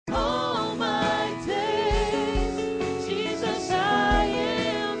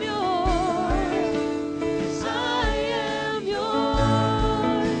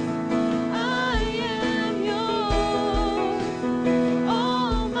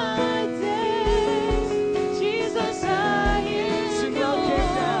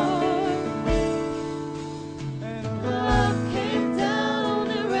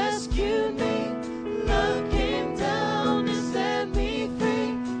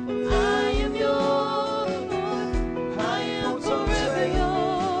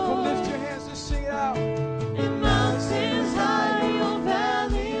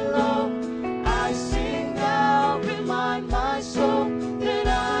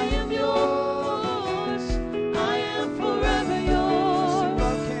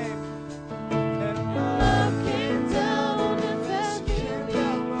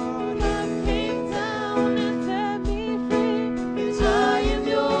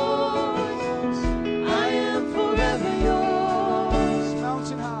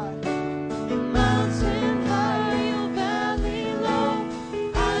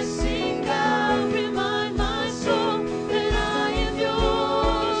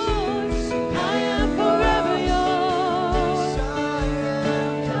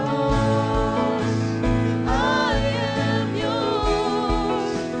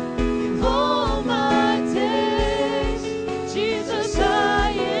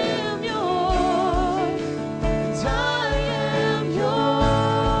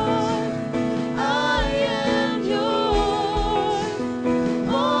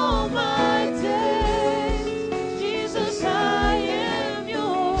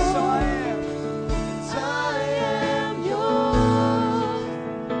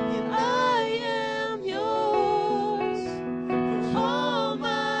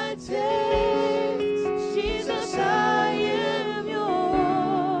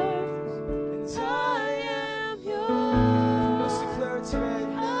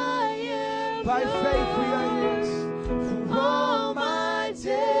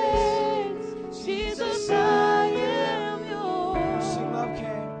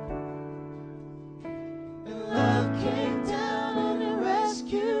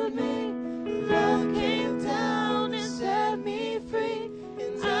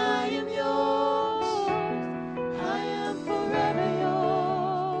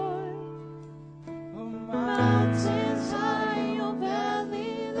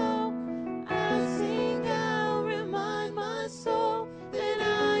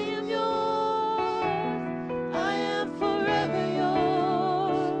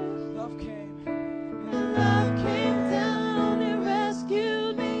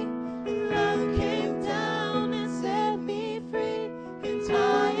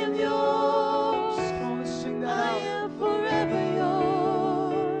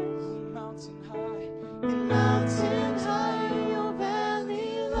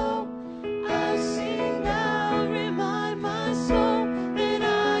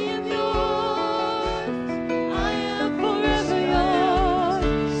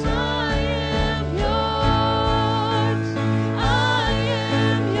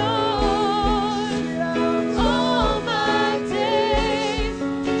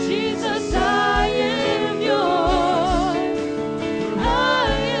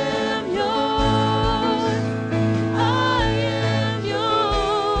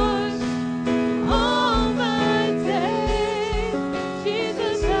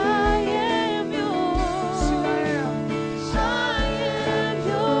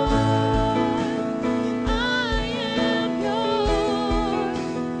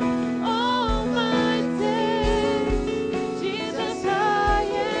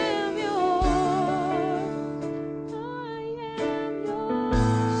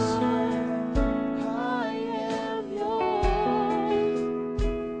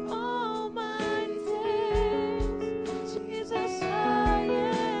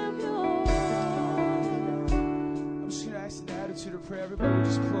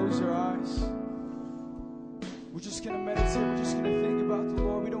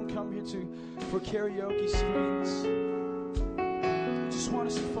For karaoke screens. I just want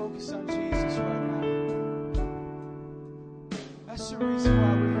us to focus on Jesus right now. That's the reason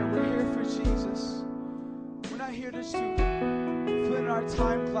why we're here. We're here for Jesus. We're not here just to fill in our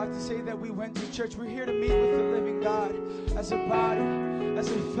time clock to say that we went to church. We're here to meet with the living God as a body, as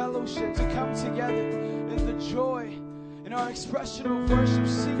a fellowship, to come together in the joy, in our expression of worship,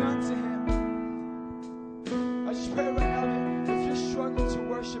 sing unto Him. I just pray right now that if you're struggling to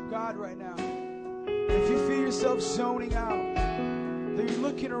worship God right now, if you feel yourself zoning out, that you're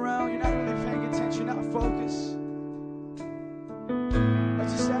looking around, you're not really paying attention, you're not focused, I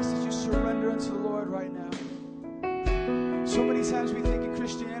just ask that you surrender unto the Lord right now. So many times we think in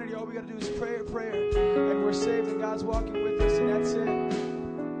Christianity, all we got to do is pray a prayer, and we're saved, and God's walking with us, and that's it.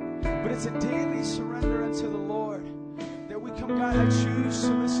 But it's a daily surrender unto the Lord, that we come, God, I choose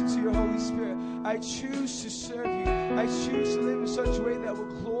to listen to your Holy Spirit. I choose to serve you. I choose to live in such a way that will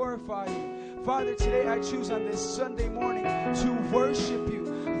glorify you. Father, today I choose on this Sunday morning to worship you.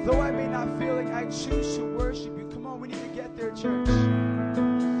 Though I may not feel like, I choose to worship you. Come on, we need to get there, church.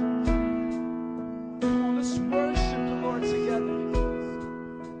 Come on, let's worship the Lord together.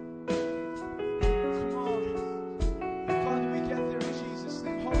 Come on. Father, we get there in Jesus'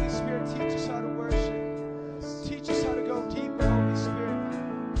 name. Holy Spirit, teach us how to worship. Teach us how to go deeper, Holy Spirit.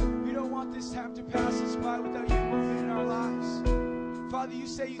 We don't want this time to pass us by without you moving in our lives. Father, you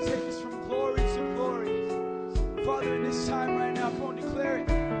say you take us from glory to glory. Father, in this time right now, come on, declare it.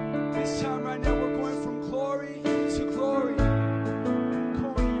 This time right now, we're going from glory to glory. Come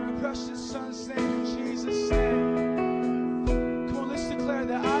on, in your precious Son's name, in Jesus' name. Come on, let's declare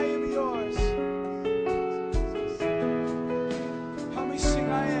that I am yours. Help me sing,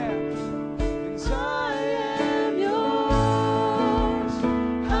 I am. And I am yours.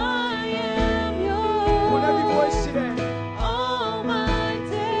 I am yours. Come on, every voice today. All my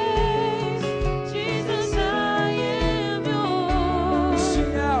days.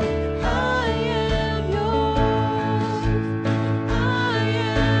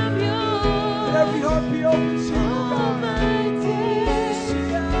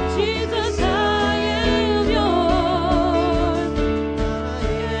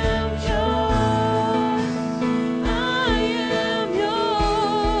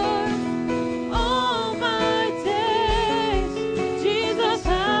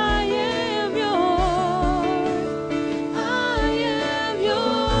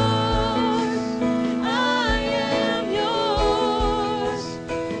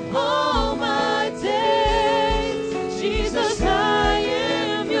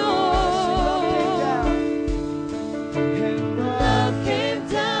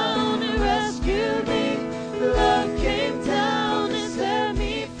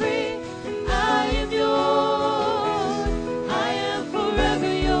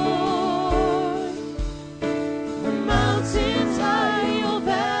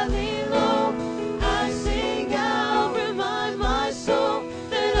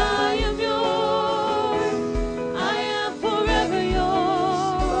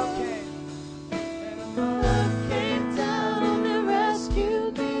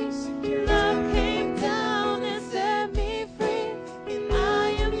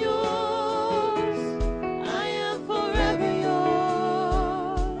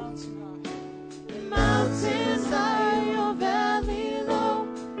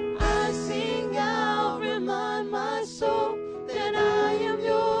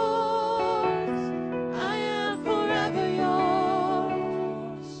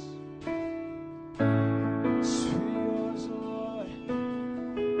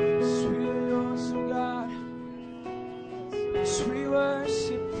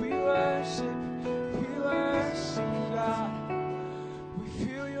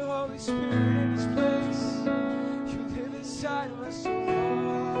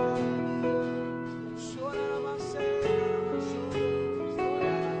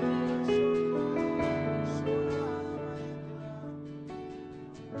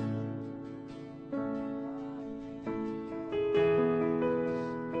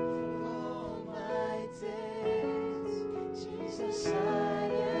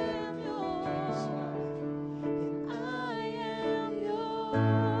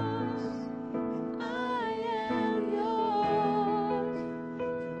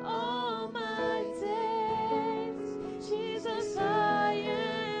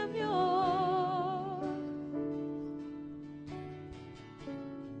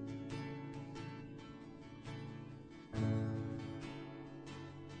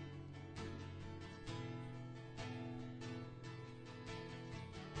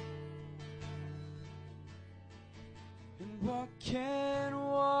 What can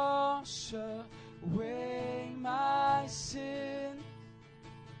wash away my sin?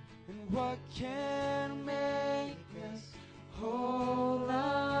 And what can make us whole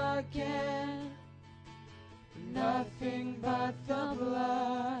again? Nothing but the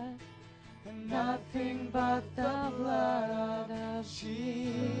blood, and nothing but the blood of Jesus.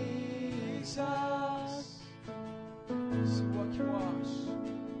 See what can wash.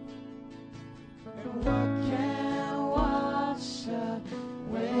 And what can wash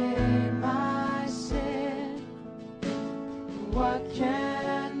away my sin? What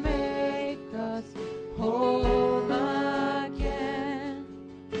can make us whole again?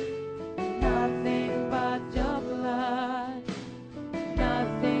 Nothing but your blood,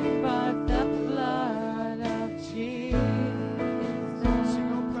 nothing but the blood of Jesus. Sing,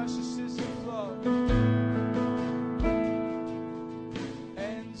 oh precious is the flow.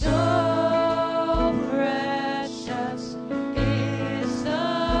 And oh precious is the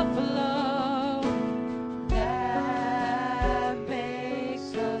flow that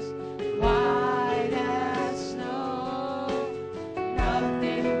makes us white as snow.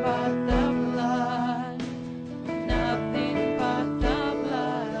 Nothing but the blood, nothing but the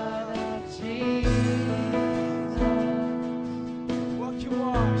blood of Jesus. What can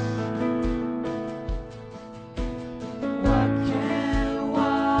wash? What can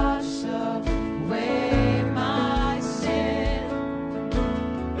wash away my sin?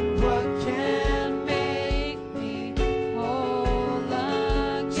 What can make me whole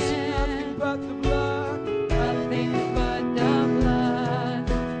again? Nothing but the blood, nothing but the blood,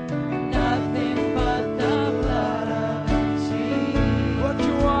 nothing but the blood of Jesus. What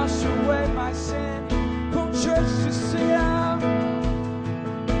can wash away my sin? Come church to sing out.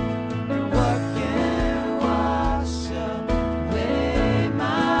 What can wash away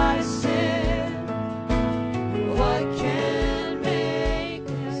my sin? What can make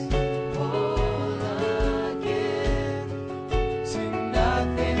us whole again? Sing,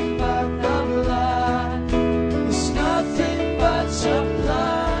 nothing but the blood. It's nothing but your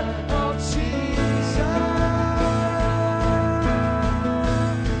blood, oh Jesus.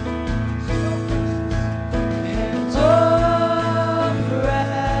 And oh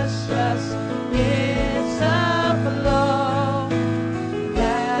precious is the flow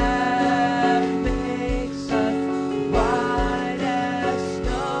that makes us white as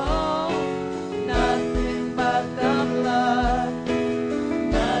snow. Nothing but the blood,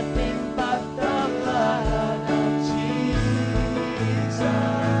 nothing but the blood of Jesus.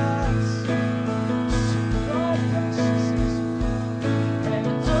 Oh precious is the flow.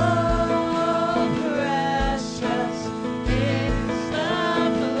 And oh precious is the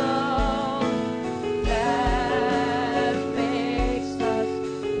flow that makes us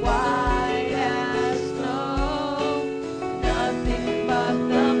white as snow. Nothing but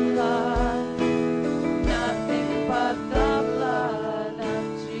the blood, nothing but the blood of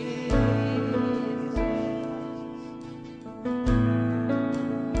Jesus.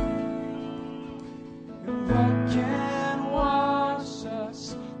 And what can wash us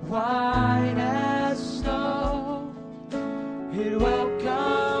white as snow? It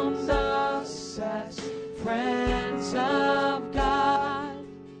welcomes us as friends of God.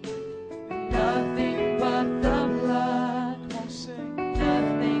 Nothing but the blood, come on, sing.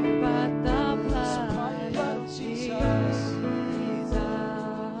 Nothing but the blood of Jesus.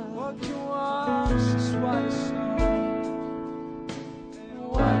 What can wash us white as snow? And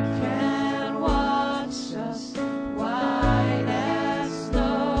what can wash us white as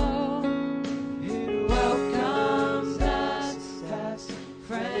snow? It welcomes us as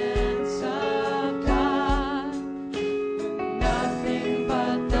friends of God. Nothing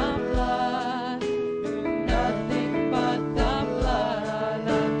but the blood, nothing but the blood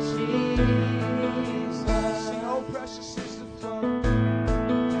of Jesus. Sing, oh precious is the flow.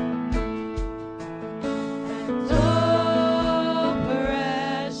 And oh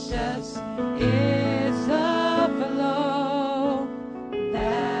precious is the flow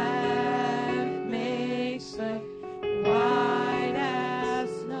that makes us white as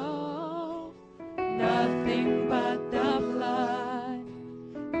snow. Nothing but the blood,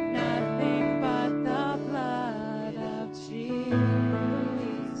 nothing but the blood of Jesus.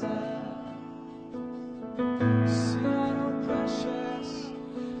 Sing, oh precious,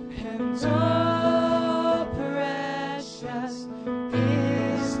 and oh precious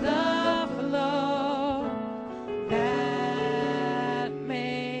is the flow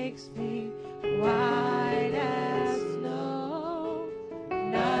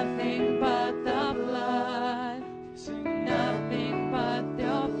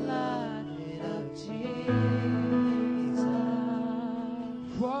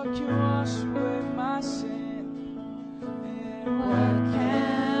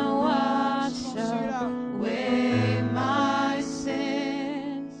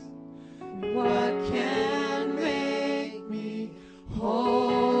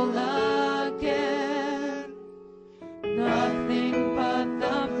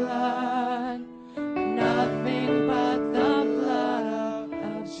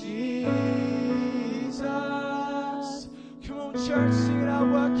Jesus. Come on, church, sing it out.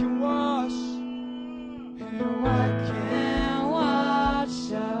 What can wash? And what can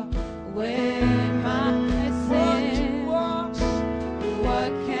wash away my sin?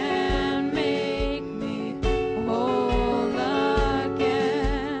 What can make me whole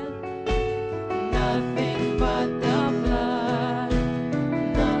again? Nothing but the blood.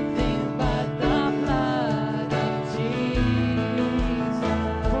 Nothing but the blood of Jesus.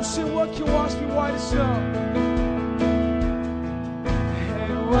 Come sing, what can wash me white as snow?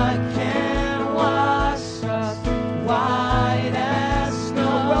 And what can wash us white as snow?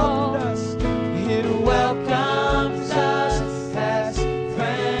 It welcomes us as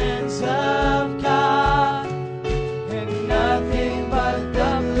friends of God, and nothing but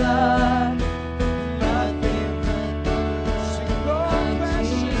the blood, nothing but the blood of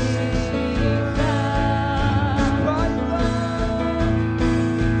Jesus. By blood,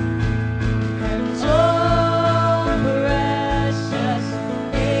 and oh, precious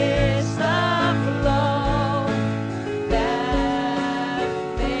is the flow that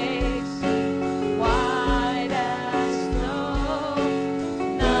makes it white as snow.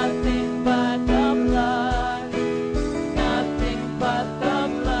 Nothing but the blood, nothing but the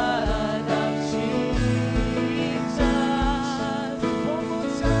blood of Jesus. One more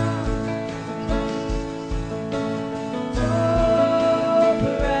time. Oh,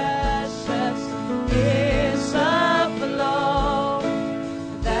 precious is the flow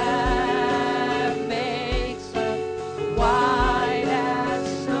that makes us white as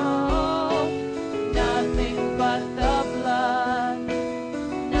snow. Nothing but the blood,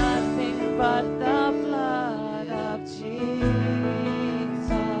 nothing but the blood of Jesus.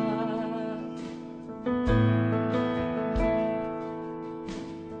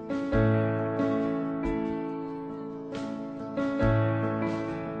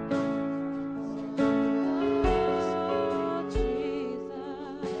 Oh, Jesus.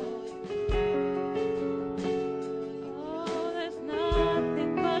 Oh, there's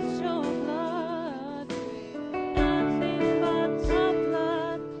nothing but your blood. Nothing but the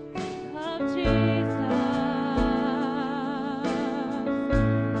blood of Jesus.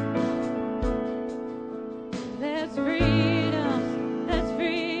 There's freedom, there's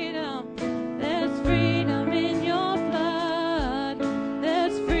freedom, there's freedom in your blood.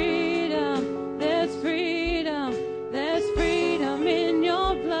 There's freedom, there's freedom, there's freedom in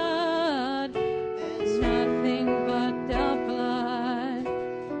your blood. There's nothing but the blood,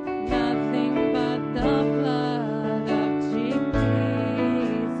 nothing but the blood of Jesus.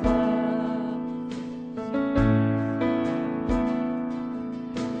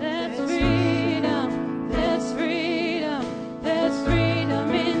 There's freedom, there's freedom, there's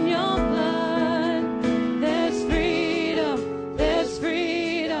freedom in your blood. There's freedom, there's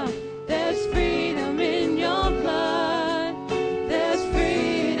freedom, there's freedom in your blood. There's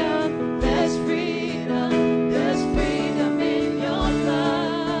freedom, there's freedom, there's freedom in your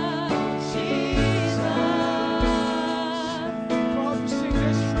blood, Jesus. God, we sing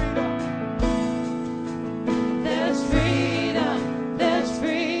there's freedom. There's freedom, there's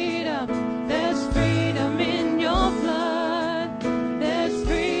freedom, there's freedom in your blood. There's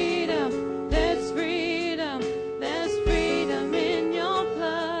freedom, there's freedom, there's freedom in your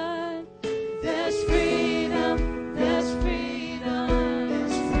blood. There's freedom, there's freedom,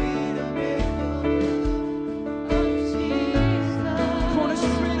 there's freedom in your blood of Jesus. Come on, there's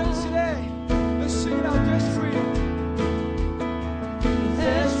freedom today. Let's sing it out. There's freedom.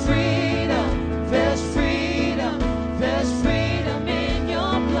 There's freedom, there's freedom, there's freedom in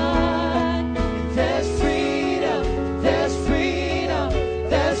your blood. There's freedom, there's freedom,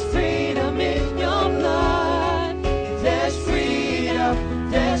 there's freedom in your blood. There's freedom,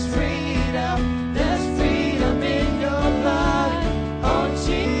 there's freedom, there's freedom in your blood, oh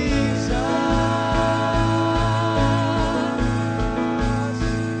Jesus.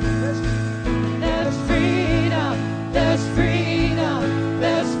 There's freedom, there's freedom,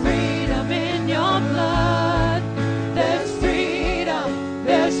 there's freedom in your blood. There's freedom,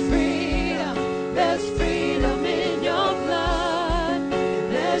 there's freedom, there's freedom in your blood.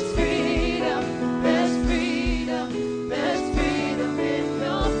 There's freedom, there's freedom, there's freedom in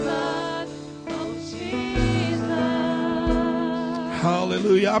your blood, oh Jesus.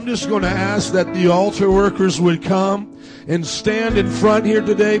 Hallelujah. I'm just going to ask that the altar workers would come and stand in front here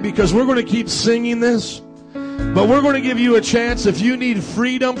today, because we're going to keep singing this. But we're going to give you a chance, if you need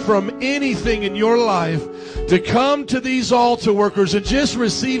freedom from anything in your life, to come to these altar workers and just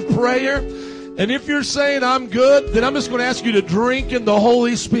receive prayer. And if you're saying, I'm good, then I'm just going to ask you to drink in the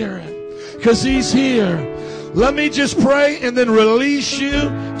Holy Spirit, because He's here. Let me just pray and then release you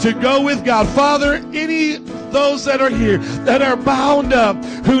to go with God. Father, those that are here that are bound up,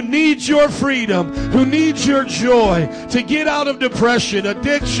 who need your freedom, who need your joy to get out of depression,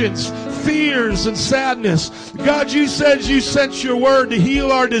 addictions, fears, and sadness. God, you said you sent your word to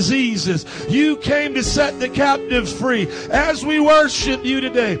heal our diseases. You came to set the captives free. As we worship you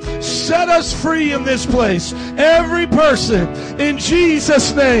today, set us free in this place. Every person, in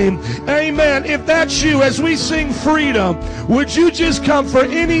Jesus' name, amen. If that's you, as we sing freedom, would you just come for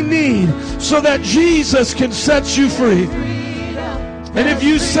any need so that Jesus can set you free? And if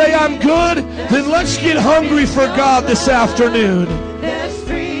you say I'm good, then let's get hungry for God this afternoon.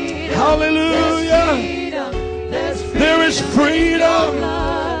 Hallelujah. There is freedom.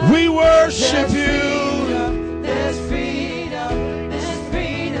 We worship you. There's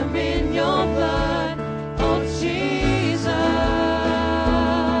freedom in your blood, oh Jesus.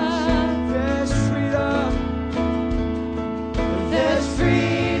 There's freedom. There's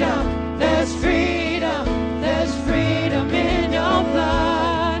freedom. There's freedom. There's freedom in your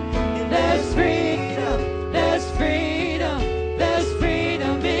blood. There's freedom. There's freedom. There's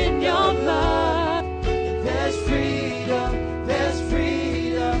freedom in your blood. There's freedom. There's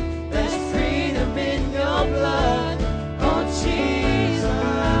freedom. There's freedom in your blood, oh Jesus.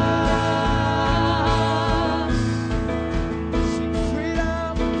 Sing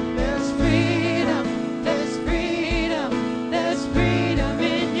freedom. There's freedom. There's freedom. There's freedom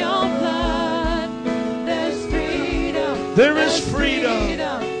in your blood. There's freedom. There is freedom.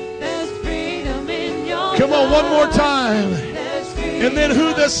 There's freedom in your Come on, one more time. There's freedom. And then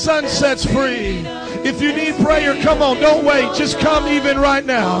who the Son sets free. If you need prayer, come on, don't wait. Just come even right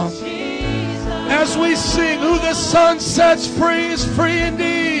now. As we sing, who the Son sets free is free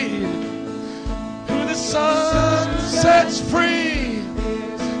indeed. Who the Son sets free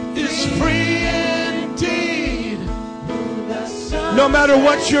is free indeed. No matter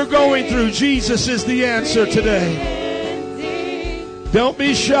what you're going through, Jesus is the answer today. Don't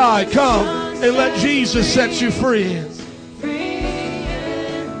be shy. Come and let Jesus set you free.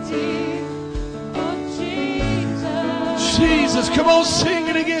 Jesus, come on, sing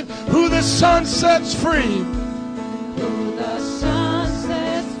it again. Who the Son sets free. Who the Son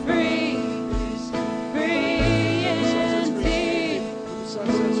sets free is free indeed.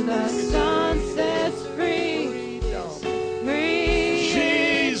 Who the Son sets free is free.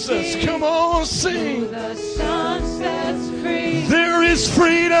 Jesus, come on, sing. Who the Son sets free. There is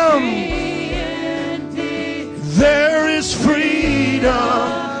freedom. There is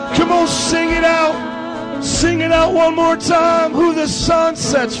freedom. Come on, sing it out. Sing it out one more time. Who the Son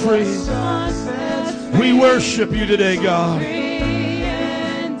sets free. We worship you today, God.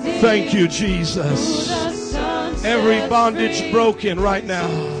 Thank you, Jesus. Every bondage broken right now.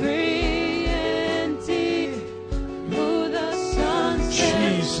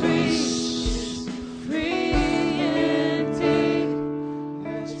 Jesus.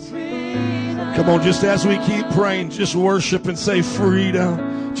 Come on, just as we keep praying, just worship and say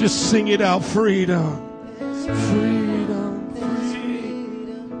freedom. Just sing it out, freedom. Freedom,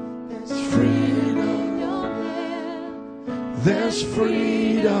 there's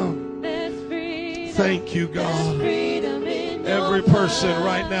freedom. Thank you, God. Every person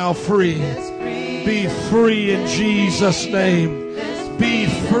right now free. Be free in Jesus' name. Be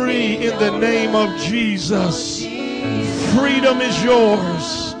free in the name of Jesus. Freedom is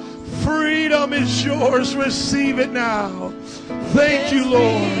yours. Freedom is yours. Receive it now. Thank you,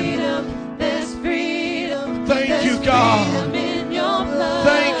 Lord. Thank you, God.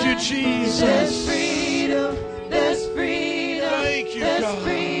 Thank you, Jesus. Thank you, God.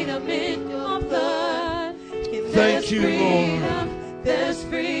 Thank you, Lord.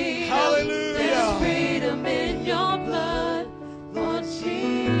 Hallelujah.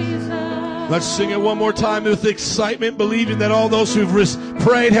 Let's sing it one more time with excitement, believing that all those who've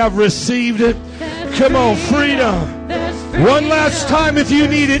prayed have received it. Come on, freedom. One last time if you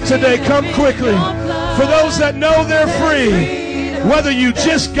need it today, come quickly. For those that know they're free, whether you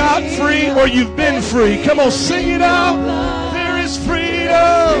just got free or you've been free, come on, sing it out. There is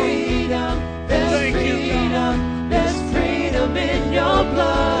freedom. Thank you, God. There's freedom in your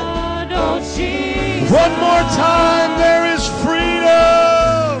blood, oh Jesus. One more time, there is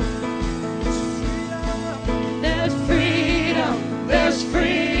freedom. There's freedom. There's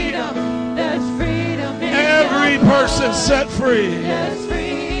freedom. There's freedom in Every person set free. There's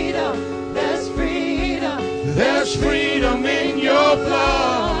freedom. There's freedom. There's freedom in your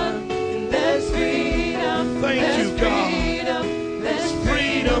blood. There's freedom. Thank you, God. There's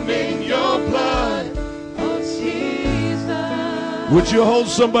freedom in your blood. Oh Jesus. Would you hold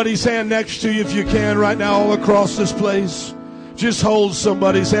somebody's hand next to you if you can right now all across this place? Just hold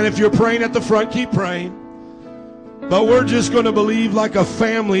somebody's hand. If you're praying at the front, keep praying. But we're just going to believe like a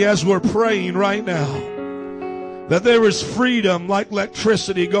family as we're praying right now that there is freedom like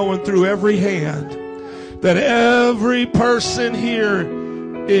electricity going through every hand. That every person here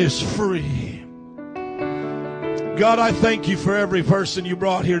is free. God, I thank you for every person you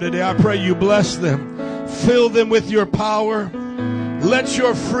brought here today. I pray you bless them. Fill them with your power. Let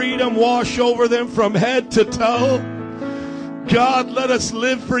your freedom wash over them from head to toe. God, let us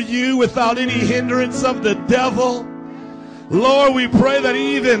live for you without any hindrance of the devil. Lord, we pray that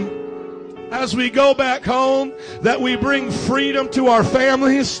even as we go back home, that we bring freedom to our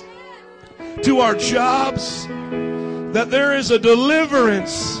families, to our jobs, that there is a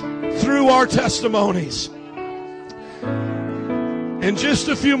deliverance through our testimonies. In just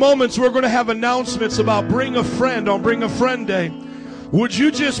a few moments, we're going to have announcements about Bring a Friend on Bring a Friend Day. Would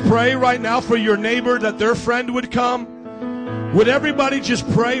you just pray right now for your neighbor that their friend would come? Would everybody just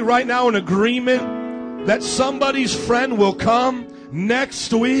pray right now in agreement that somebody's friend will come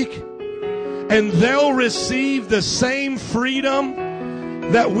next week and they'll receive the same freedom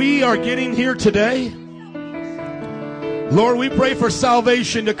that we are getting here today? Lord, we pray for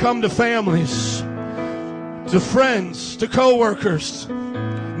salvation to come to families, to friends, to co-workers,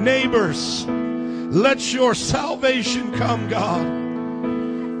 neighbors. Let your salvation come, God.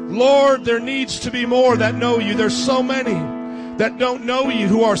 Lord, there needs to be more that know you. There's so many that don't know you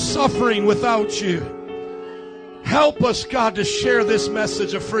who are suffering without you. Help us, God, to share this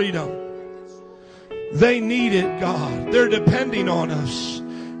message of freedom. They need it, God. They're depending on us.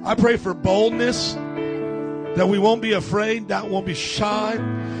 I pray for boldness, that we won't be afraid, that won't be shy.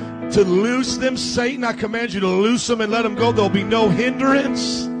 To loose them, Satan, I command you to loose them and let them go. There'll be no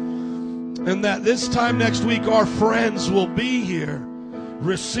hindrance. And that this time next week, our friends will be here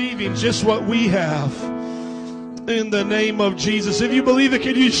receiving just what we have. In the name of Jesus. If you believe it,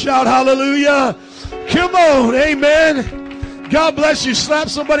 can you shout hallelujah? Come on, amen. God bless you. Slap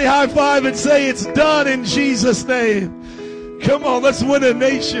somebody high five and say it's done in Jesus' name. Come on, let's win a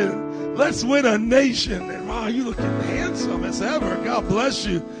nation. Let's win a nation. And wow, you looking handsome as ever. God bless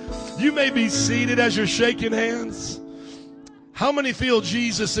you. You may be seated as you're shaking hands. How many feel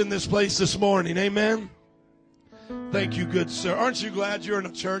Jesus in this place this morning? Amen. Thank you, good sir. Aren't you glad you're in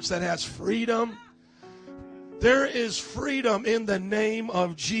a church that has freedom? There is freedom in the name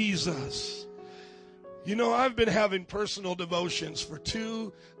of Jesus. You know, I've been having personal devotions for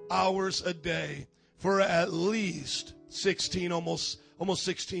 2 hours a day for at least 16, almost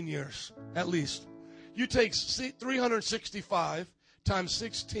 16 years, at least. You take 365 times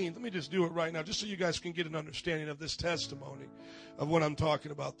 16. Let me just do it right now, just so you guys can get an understanding of this testimony of what I'm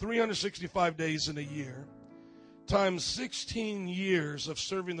talking about. 365 days in a year times 16 years of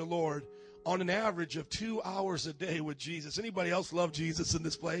serving the Lord on an average of 2 hours a day with Jesus. Anybody else love Jesus in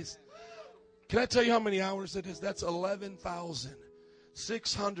this place? Can I tell you how many hours it is? That's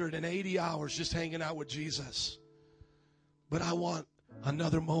 11,680 hours just hanging out with Jesus. But I want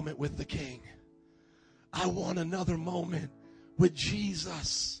another moment with the King. I want another moment with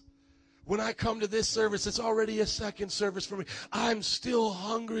Jesus. When I come to this service, it's already a second service for me. I'm still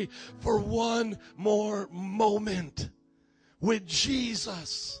hungry for one more moment with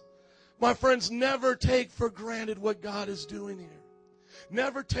Jesus. My friends, never take for granted what God is doing here.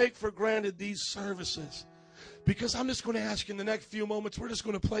 Never take for granted these services. Because I'm just going to ask you in the next few moments, we're just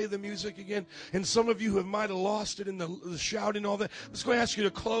going to play the music again. And some of you who might have lost it in the shouting and all that, I'm just going to ask you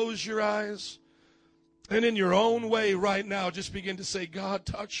to close your eyes. And in your own way right now, just begin to say, God,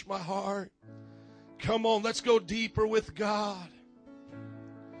 touch my heart. Come on, let's go deeper with God.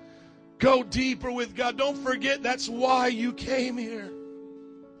 Go deeper with God. Don't forget that's why you came here.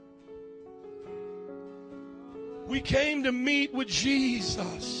 We came to meet with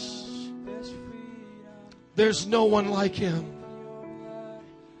Jesus. There's no one like him.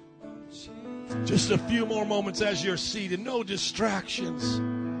 Just a few more moments as you're seated. No distractions.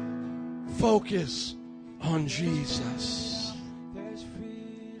 Focus on Jesus.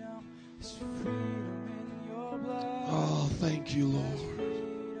 Oh, thank you, Lord.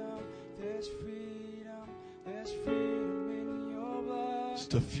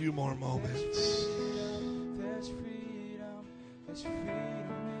 Just a few more moments.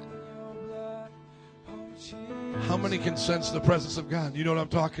 How many can sense the presence of God? You know what I'm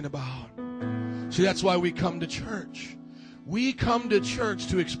talking about. See, that's why we come to church. We come to church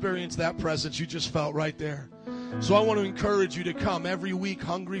to experience that presence you just felt right there. So I want to encourage you to come every week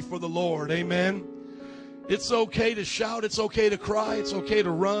hungry for the Lord. Amen. It's okay to shout. It's okay to cry. It's okay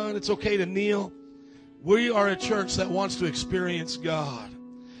to run. It's okay to kneel. We are a church that wants to experience God.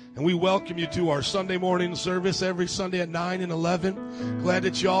 And we welcome you to our Sunday morning service every Sunday at 9 and 11. Glad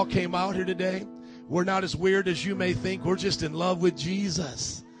that y'all came out here today. We're not as weird as you may think. We're just in love with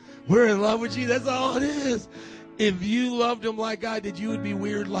Jesus. We're in love with Jesus. That's all it is. If you loved him like I did, you would be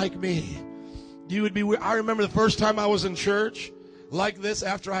weird like me. You would be weird. I remember the first time I was in church like this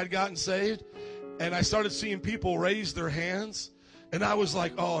after I had gotten saved, and I started seeing people raise their hands, and I was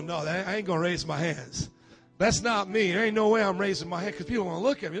like, oh, no, I ain't going to raise my hands. That's not me. There ain't no way I'm raising my hand because people are going to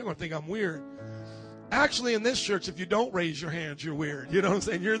look at me. They're going to think I'm weird. Actually, in this church, if you don't raise your hands, you're weird. You know what I'm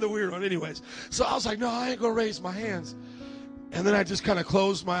saying? You're the weird one anyways. So I was like, no, I ain't going to raise my hands. And then I just kind of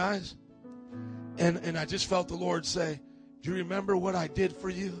closed my eyes. And I just felt the Lord say, do you remember what I did for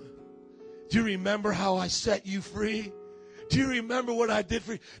you? Do you remember how I set you free? Do you remember what I did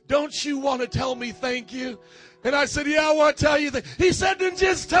for you? Don't you want to tell me thank you? And I said, yeah, I want to tell you that. He said, then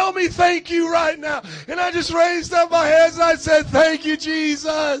just tell me thank you right now. And I just raised up my hands and I said, thank you,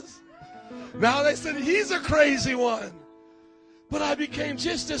 Jesus. Now they said, he's a crazy one. But I became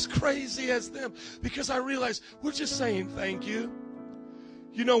just as crazy as them because I realized we're just saying thank you.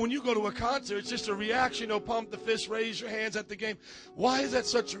 You know, when you go to a concert, it's just a reaction. You know, pump the fist, raise your hands at the game. Why is that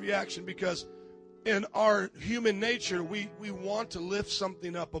such a reaction? Because in our human nature, we want to lift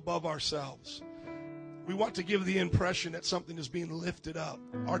something up above ourselves. We want to give the impression that something is being lifted up.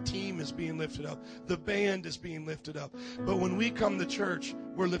 Our team is being lifted up. The band is being lifted up. But when we come to church,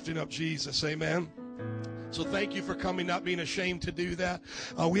 we're lifting up Jesus. Amen? So thank you for coming, not being ashamed to do that.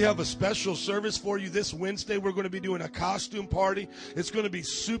 We have a special service for you this Wednesday. We're going to be doing a costume party. It's going to be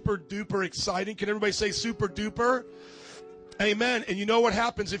super duper exciting. Can everybody say super duper? Amen. And you know what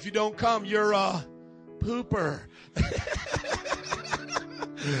happens if you don't come? You're a pooper.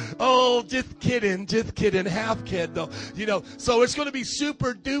 Oh, just kidding, half kid though. You know, so it's going to be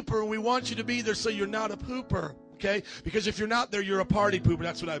super duper, and we want you to be there so you're not a pooper, okay? Because if you're not there, you're a party pooper.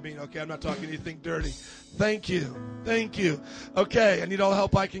 That's what I mean, okay? I'm not talking anything dirty. Thank you. Okay, I need all the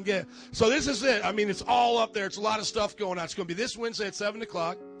help I can get. So this is it. I mean, it's all up there. It's a lot of stuff going on. It's going to be this Wednesday at 7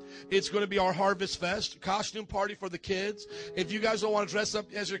 o'clock. It's going to be our Harvest Fest, costume party for the kids. If you guys don't want to dress up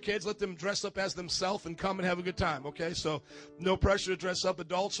as your kids, let them dress up as themselves and come and have a good time, okay? So no pressure to dress up.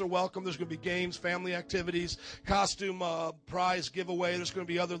 Adults are welcome. There's going to be games, family activities, costume prize giveaway. There's going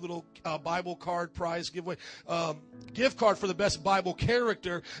to be other little Bible card prize giveaway, gift card for the best Bible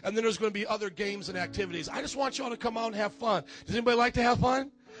character, and then there's going to be other games and activities. I just want you all to come out and have fun. Does anybody like to have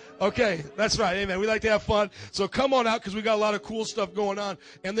fun? Okay, that's right. Amen. We like to have fun. So come on out because we got a lot of cool stuff going on.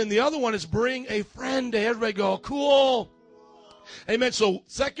 And then the other one is bring a friend day. Everybody go, cool. Amen. So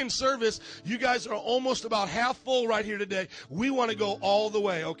second service, you guys are almost about half full right here today. We want to go all the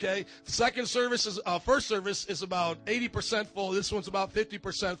way, okay? First service is about 80% full. This one's about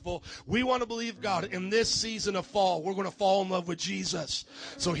 50% full. We want to believe God in this season of fall. We're going to fall in love with Jesus.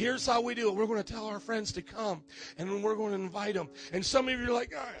 So here's how we do it. We're going to tell our friends to come, and then we're going to invite them. And some of you are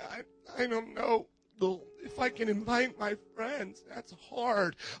like, I don't know if I can invite my friends. That's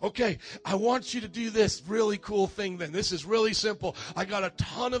hard. Okay, I want you to do this really cool thing then. This is really simple. I got a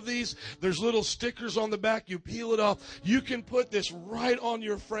ton of these. There's little stickers on the back. You peel it off. You can put this right on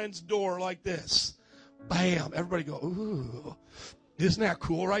your friend's door like this. Bam. Everybody go, ooh. Isn't that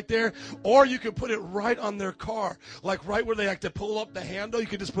cool right there? Or you can put it right on their car, like right where they like to pull up the handle. You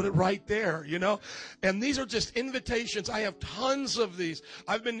can just put it right there, you know? And these are just invitations. I have tons of these.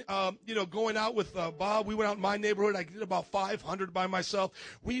 I've been, going out with Bob. We went out in my neighborhood. I did about 500 by myself.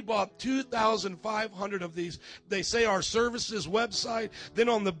 We bought 2,500 of these. They say our services website. Then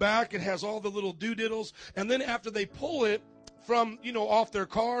on the back, it has all the little doodiddles. And then after they pull it from, off their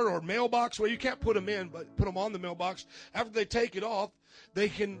car or mailbox, where you can't put them in, but put them on the mailbox. After they take it off, they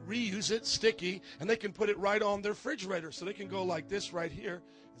can reuse it, sticky, and they can put it right on their refrigerator. So they can go like this right here.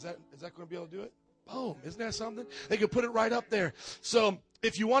 Is that going to be able to do it? Boom. Isn't that something? They can put it right up there. So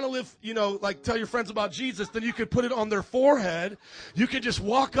if you want to live, like tell your friends about Jesus, then you could put it on their forehead. You could just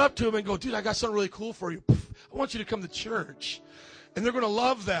walk up to them and go, dude, I got something really cool for you. I want you to come to church. And they're going to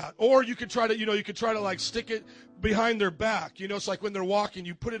love that. Or you could try to, like stick it behind their back. It's like when they're walking,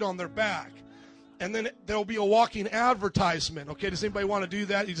 you put it on their back. And then there'll be a walking advertisement. Okay, does anybody want to do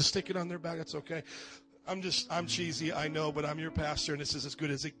that? You just stick it on their back. That's okay. I'm cheesy, I know, but I'm your pastor, and this is as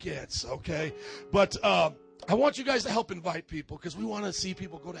good as it gets, okay? But I want you guys to help invite people because we want to see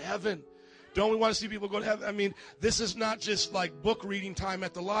people go to heaven. Don't we want to see people go to heaven? I mean, this is not just like book reading time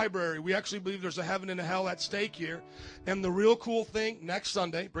at the library. We actually believe there's a heaven and a hell at stake here. And the real cool thing, next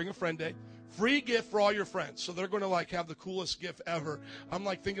Sunday, Bring a Friend Day, Free gift for all your friends. So they're going to like have the coolest gift ever. I'm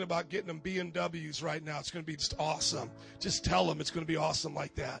like thinking about getting them BMWs right now. It's going to be just awesome. Just tell them it's going to be awesome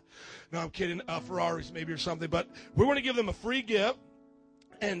like that. No, I'm kidding. Ferraris maybe or something. But we're going to give them a free gift.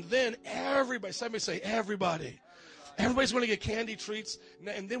 And then everybody, somebody say everybody. Everybody's going to get candy treats,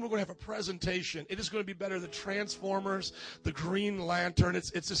 and then we're going to have a presentation. It is going to be better than Transformers, the Green Lantern.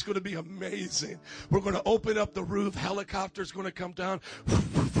 It's just going to be amazing. We're going to open up the roof. Helicopters going to come down.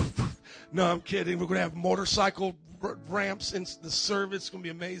 No, I'm kidding. We're going to have motorcycle ramps in the service. It's going to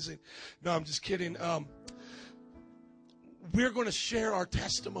be amazing. No, I'm just kidding. We're going to share our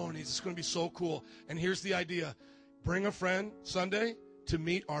testimonies. It's going to be so cool. And here's the idea. Bring a friend Sunday to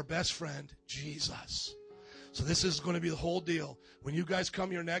meet our best friend, Jesus. So this is going to be the whole deal. When you guys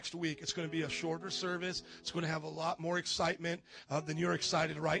come here next week, it's going to be a shorter service. It's going to have a lot more excitement than you're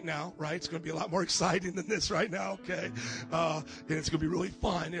excited right now, right? It's going to be a lot more exciting than this right now, okay? And it's going to be really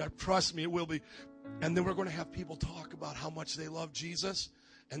fun. Trust me, it will be. And then we're going to have people talk about how much they love Jesus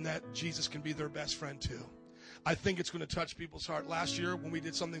and that Jesus can be their best friend too. I think it's going to touch people's heart. Last year, when we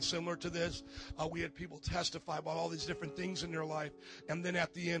did something similar to this, we had people testify about all these different things in their life. And then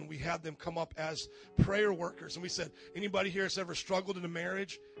at the end, we had them come up as prayer workers. And we said, anybody here that's ever struggled in a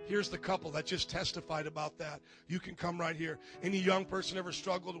marriage? Here's the couple that just testified about that. You can come right here. Any young person ever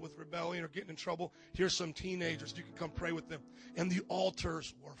struggled with rebellion or getting in trouble? Here's some teenagers. You can come pray with them. And the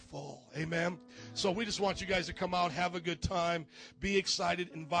altars were full. Amen? So we just want you guys to come out, have a good time, be excited,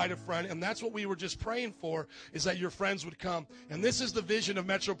 invite a friend. And that's what we were just praying for, is that your friends would come. And this is the vision of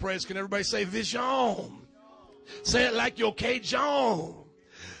Metro Praise. Can everybody say vision? Say it like you're Cajun.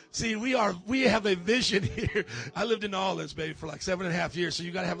 See, we have a vision here. I lived in New Orleans, baby, for like 7.5 years. So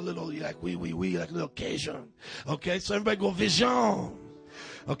you got to have a little, like, like a little Cajun. Okay, so everybody go vision.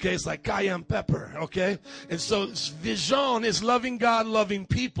 Okay, it's like cayenne pepper, okay? And so vision is loving God, loving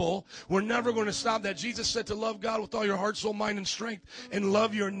people. We're never going to stop that. Jesus said to love God with all your heart, soul, mind, and strength, and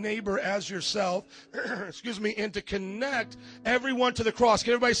love your neighbor as yourself. Excuse me, and to connect everyone to the cross.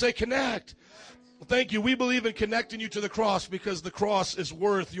 Can everybody say connect? Well, thank you. We believe in connecting you to the cross because the cross is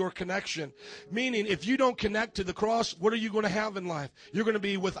worth your connection. Meaning, if you don't connect to the cross, what are you going to have in life? You're going to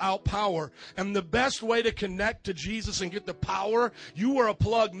be without power. And the best way to connect to Jesus and get the power, you are a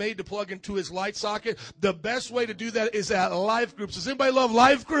plug made to plug into his light socket. The best way to do that is at life groups. Does anybody love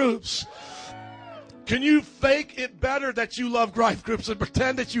life groups? Can you fake it better that you love life groups and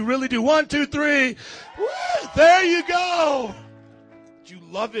pretend that you really do? 1, 2, 3. Woo, there you go. You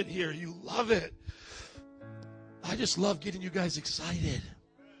love it here. You love it. I just love getting you guys excited.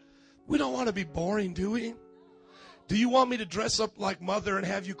 We don't want to be boring, do we? Do you want me to dress up like mother and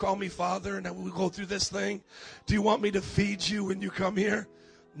have you call me father and then we'll go through this thing? Do you want me to feed you when you come here?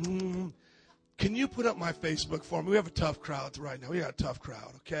 Can you put up my Facebook for me? We have a tough crowd right now. We got a tough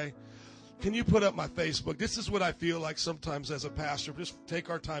crowd, okay? Can you put up my Facebook? This is what I feel like sometimes as a pastor. Just take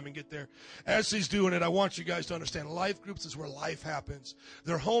our time and get there. As he's doing it, I want you guys to understand life groups is where life happens.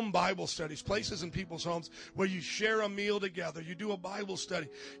 They're home Bible studies, places in people's homes where you share a meal together. You do a Bible study.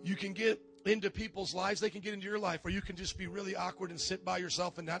 You can get into people's lives. They can get into your life, or you can just be really awkward and sit by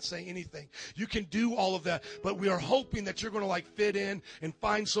yourself and not say anything. You can do all of that, but we are hoping that you're going to like fit in and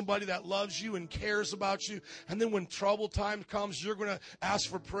find somebody that loves you and cares about you. And then when trouble time comes, you're going to ask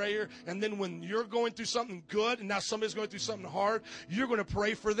for prayer. And then when you're going through something good and now somebody's going through something hard, you're going to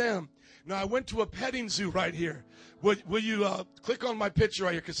pray for them. Now, I went to a petting zoo right here. Will you click on my picture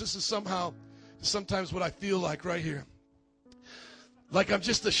right here? Because this is sometimes what I feel like right here. Like I'm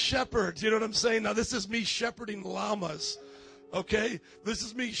just a shepherd, you know what I'm saying? Now, this is me shepherding llamas, okay? This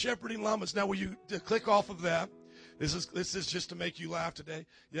is me shepherding llamas. Now, will you click off of that? This is just to make you laugh today.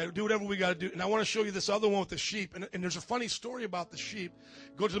 Yeah, do whatever we got to do. And I want to show you this other one with the sheep. And there's a funny story about the sheep.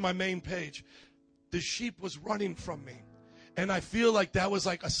 Go to my main page. The sheep was running from me. And I feel like that was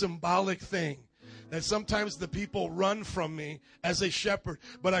like a symbolic thing. That sometimes the people run from me as a shepherd.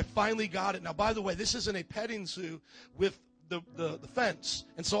 But I finally got it. Now, by the way, this isn't a petting zoo with the fence.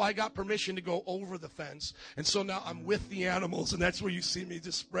 And so I got permission to go over the fence. And so now I'm with the animals. And that's where you see me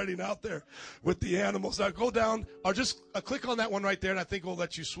just spreading out there with the animals. Now go down or just click on that one right there. And I think we'll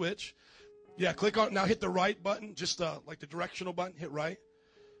let you switch. Yeah, click on. Now hit the right button. Just like the directional button. Hit right.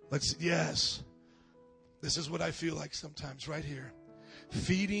 Yes. This is what I feel like sometimes right here.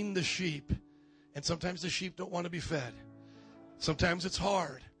 Feeding the sheep. And sometimes the sheep don't want to be fed. Sometimes it's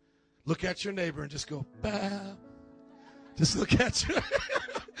hard. Look at your neighbor and just go, bah. Just look at you.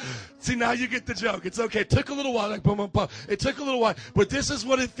 See, now you get the joke. It's okay. It took a little while, like boom, boom, boom. It took a little while, but this is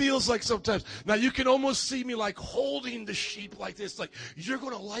what it feels like sometimes. Now you can almost see me like holding the sheep like this, like you're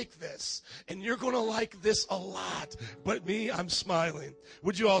going to like this, and you're going to like this a lot. But me, I'm smiling.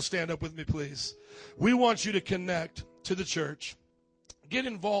 Would you all stand up with me, please? We want you to connect to the church. Get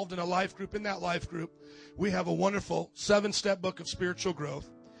involved in a life group. In that life group, we have a wonderful 7-step book of spiritual growth.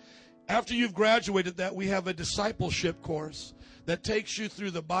 After you've graduated that, we have a discipleship course that takes you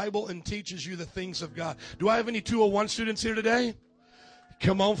through the Bible and teaches you the things of God. Do I have any 201 students here today?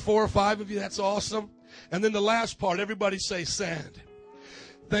 Come on, 4 or 5 of you. That's awesome. And then the last part, everybody say sand.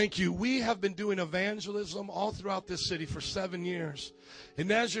 Thank you. We have been doing evangelism all throughout this city for 7 years.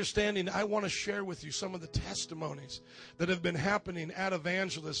 And as you're standing, I want to share with you some of the testimonies that have been happening at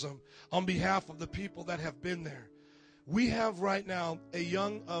evangelism on behalf of the people that have been there. We have right now a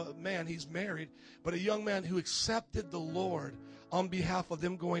young man, he's married, but a young man who accepted the Lord on behalf of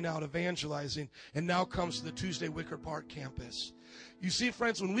them going out evangelizing and now comes to the Tuesday Wicker Park campus. You see,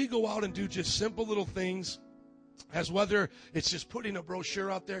 friends, when we go out and do just simple little things, as whether it's just putting a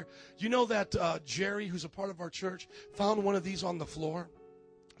brochure out there. You know that Jerry, who's a part of our church, found one of these on the floor?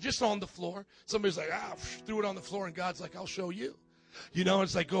 Just on the floor. Somebody's like, threw it on the floor, and God's like, I'll show you. You know,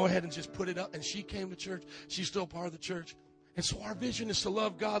 it's like, go ahead and just put it up. And she came to church. She's still part of the church. And so our vision is to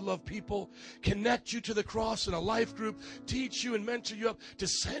love God, love people, connect you to the cross in a life group, teach you and mentor you up, to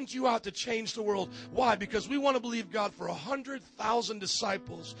send you out to change the world. Why? Because we want to believe God for 100,000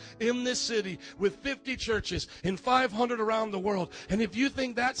 disciples in this city with 50 churches and 500 around the world. And if you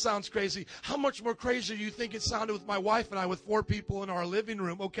think that sounds crazy, how much more crazy do you think it sounded with my wife and I with 4 people in our living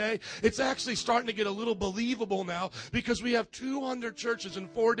room, okay? It's actually starting to get a little believable now because we have 200 churches in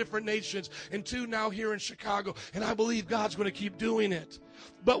 4 different nations and 2 now here in Chicago. And I believe God's going to keep doing it.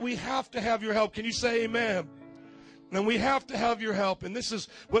 But we have to have your help. Can you say amen? And we have to have your help. And this is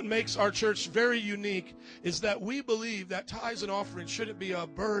what makes our church very unique, is that we believe that tithes and offerings shouldn't be a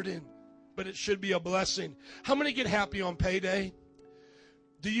burden, but it should be a blessing. How many get happy on payday?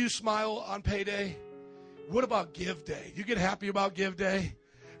 Do you smile on payday? What about give day? You get happy about give day?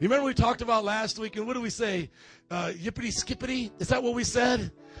 You remember we talked about last week, and what do we say? Yippity skippity? Is that what we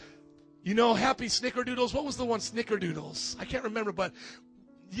said? You know, happy snickerdoodles. What was the one? Snickerdoodles. I can't remember, but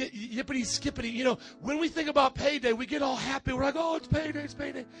yippity skippity. You know, when we think about payday, we get all happy. We're like, oh, it's payday, it's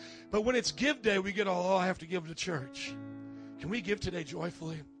payday. But when it's give day, we get all, oh, I have to give to church. Can we give today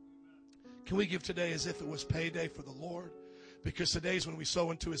joyfully? Can we give today as if it was payday for the Lord? Because today is when we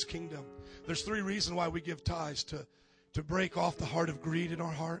sow into His kingdom. There's 3 reasons why we give tithes: to break off the heart of greed in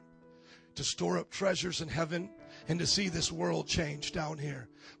our heart, to store up treasures in heaven, and to see this world change down here.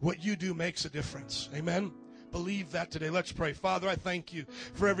 What you do makes a difference. Amen? Believe that today. Let's pray. Father, I thank you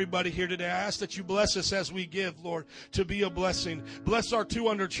for everybody here today. I ask that you bless us as we give, Lord, to be a blessing. Bless our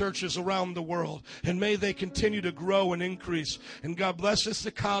 200 churches around the world, and may they continue to grow and increase. And God, bless this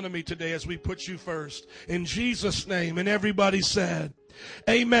economy today as we put you first. In Jesus' name. And everybody said,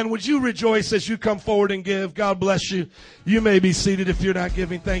 amen. Would you rejoice as you come forward and give? God bless you. You may be seated if you're not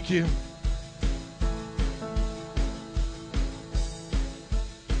giving. Thank you.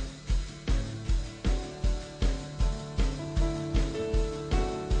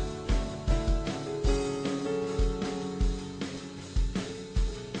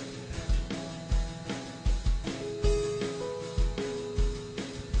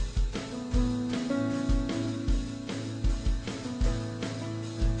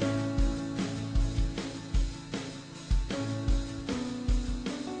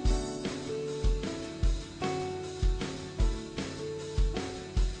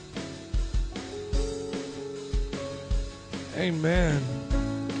 Amen.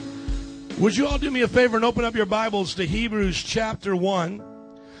 Would you all do me a favor and open up your Bibles to Hebrews chapter 1.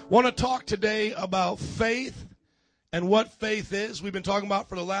 Want to talk today about faith and what faith is. We've been talking about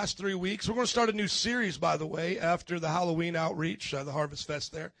for the last 3 weeks. We're going to start a new series, by the way, after the Halloween outreach, the Harvest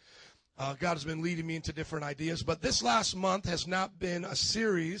Fest there. God has been leading me into different ideas. But this last month has not been a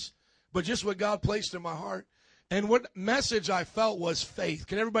series, but just what God placed in my heart. And what message I felt was faith.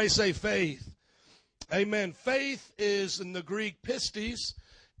 Can everybody say faith? Amen. Faith is in the Greek pistis,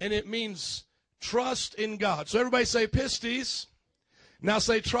 and it means trust in God. So everybody say pistis. Now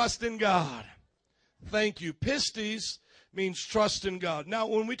say trust in God. Thank you. Pistis means trust in God. Now,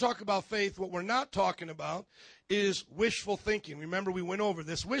 when we talk about faith, what we're not talking about is wishful thinking. Remember, we went over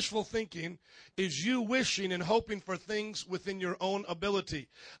this. Wishful thinking is you wishing and hoping for things within your own ability.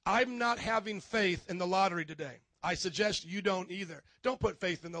 I'm not having faith in the lottery today. I suggest you don't either. Don't put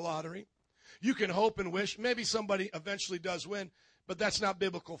faith in the lottery. You can hope and wish. Maybe somebody eventually does win. but that's not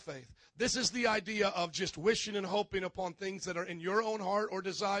biblical faith. This is the idea of just wishing and hoping upon things that are in your own heart or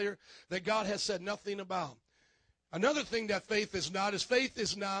desire that God has said nothing about. Another thing that faith is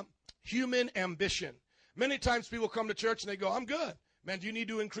not human ambition. Many times people come to church and they go, I'm good. Man, do you need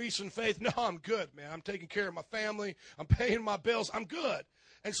to increase in faith? No, I'm good, man. I'm taking care of my family. I'm paying my bills. I'm good.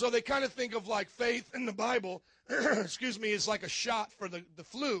 And so they kind of think of like faith in the Bible, is like a shot for the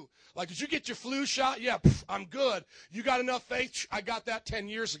flu. Like, did you get your flu shot? Yeah, I'm good. You got enough faith? I got that 10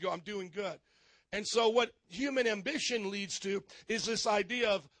 years ago. I'm doing good. And so what human ambition leads to is this idea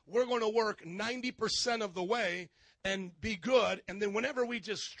of we're going to work 90% of the way and be good. And then whenever we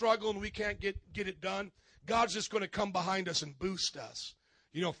just struggle and we can't get it done, God's just going to come behind us and boost us.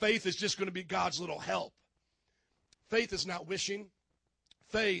 You know, faith is just going to be God's little help. Faith is not wishing.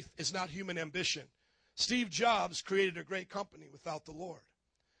 Faith is not human ambition. Steve Jobs created a great company without the Lord.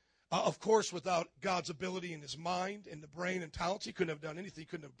 Of course, without God's ability in his mind and the brain and talents, he couldn't have done anything. He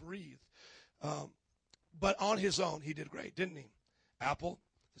couldn't have breathed. But on his own, he did great, didn't he? Apple,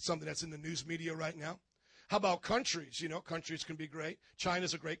 it's something that's in the news media right now. How about countries? You know, countries can be great.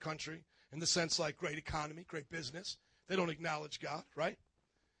 China's a great country in the sense like great economy, great business. They don't acknowledge God, right?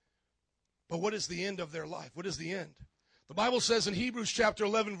 But what is the end of their life? What is the end? The Bible says in Hebrews chapter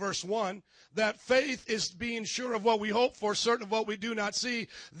 11, verse 1, that faith is being sure of what we hope for, certain of what we do not see.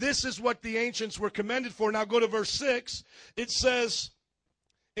 This is what the ancients were commended for. Now go to verse 6. It says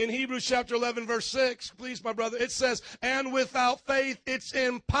in Hebrews chapter 11, verse 6, please, my brother, it says, and without faith, it's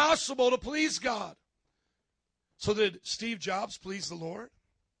impossible to please God. So did Steve Jobs please the Lord?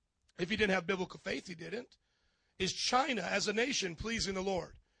 If he didn't have biblical faith, he didn't. Is China as a nation pleasing the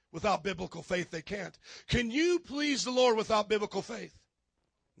Lord? Without biblical faith, they can't. Can you please the Lord without biblical faith?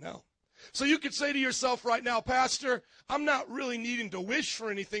 No. So you could say to yourself right now, Pastor, I'm not really needing to wish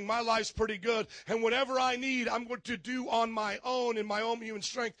for anything. My life's pretty good. And whatever I need, I'm going to do on my own in my own human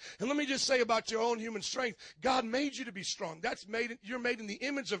strength. And let me just say about your own human strength, God made you to be strong. You're made in the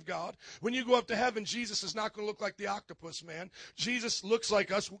image of God. When you go up to heaven, Jesus is not going to look like the octopus man. Jesus looks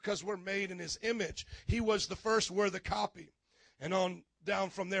like us because we're made in his image. He was the first, we're the copy. And on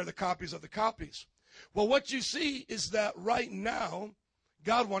down from there, the copies of the copies. Well, what you see is that right now,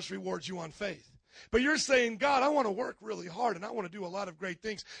 God wants to reward you on faith. But you're saying, God, I want to work really hard and I want to do a lot of great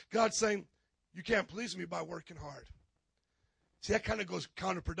things. God's saying, you can't please me by working hard. See, that kind of goes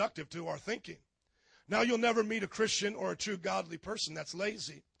counterproductive to our thinking. Now, you'll never meet a Christian or a true godly person that's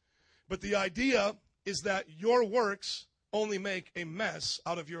lazy. But the idea is that your works only make a mess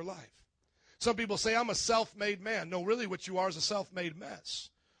out of your life. Some people say, I'm a self-made man. No, really what you are is a self-made mess.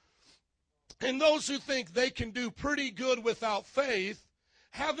 And those who think they can do pretty good without faith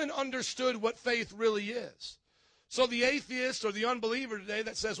haven't understood what faith really is. So the atheist or the unbeliever today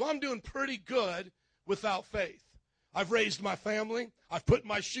that says, well, I'm doing pretty good without faith. I've raised my family. I've put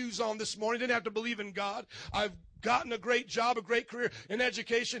my shoes on this morning. Didn't have to believe in God. I've gotten a great job, a great career in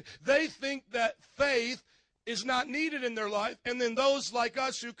education. They think that faith is not needed in their life. And then those like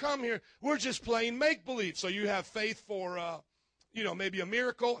us who come here, we're just playing make-believe. So you have faith for, maybe a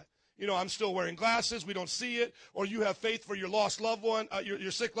miracle. I'm still wearing glasses. We don't see it. Or you have faith for your lost loved one,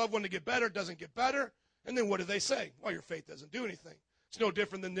 your sick loved one to get better. It doesn't get better. And then what do they say? Well, your faith doesn't do anything. It's no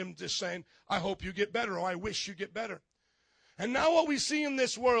different than them just saying, I hope you get better or I wish you get better. And now what we see in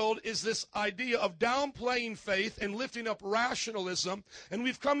this world is this idea of downplaying faith and lifting up rationalism. And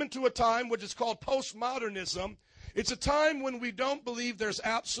we've come into a time which is called postmodernism. It's a time when we don't believe there's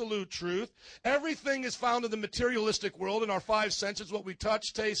absolute truth. Everything is found in the materialistic world in our five senses, what we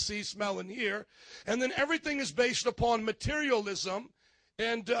touch, taste, see, smell, and hear. And then everything is based upon materialism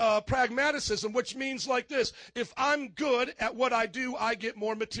and pragmatism, which means like this. If I'm good at what I do, I get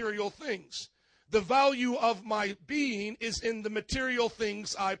more material things. The value of my being is in the material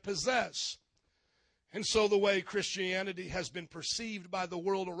things I possess. And so the way Christianity has been perceived by the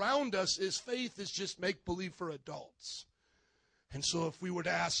world around us is faith is just make-believe for adults. And so if we were to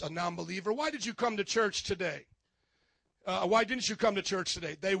ask a non-believer, why did you come to church today? Why didn't you come to church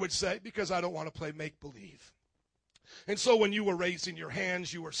today? They would say, because I don't want to play make-believe. And so when you were raising your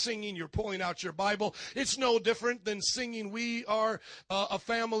hands, you were singing, you're pulling out your Bible. It's no different than singing We Are a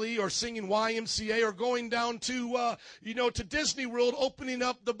Family or singing YMCA or going down to Disney World, opening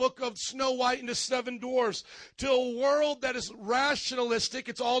up the book of Snow White and the Seven Dwarfs. To a world that is rationalistic,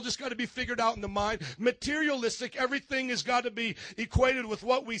 it's all just got to be figured out in the mind. Materialistic, everything has got to be equated with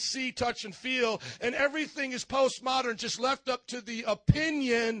what we see, touch, and feel. And everything is postmodern, just left up to the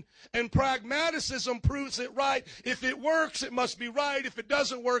opinion, and pragmatism proves it right. If it works, it must be right. If it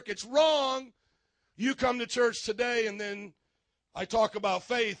doesn't work, it's wrong. You come to church today and then I talk about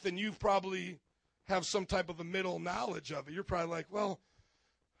faith and you've probably have some type of a middle knowledge of it. You're probably like, well,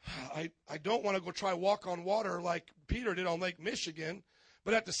 I don't want to go try walk on water like Peter did on Lake Michigan,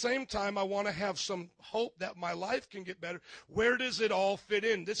 but at the same time, I want to have some hope that my life can get better. Where does it all fit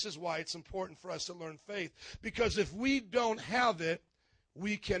in? This is why it's important for us to learn faith, because if we don't have it,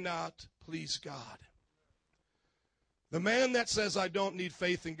 we cannot please God. The man that says, I don't need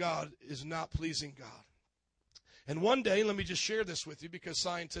faith in God, is not pleasing God. And one day, let me just share this with you, because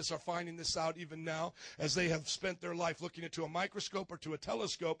scientists are finding this out even now as they have spent their life looking into a microscope or to a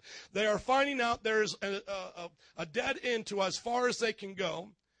telescope. They are finding out there's a dead end to as far as they can go.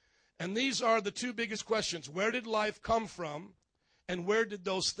 And these are the two biggest questions. Where did life come from? And where did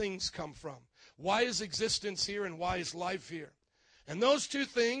those things come from? Why is existence here and why is life here? And those two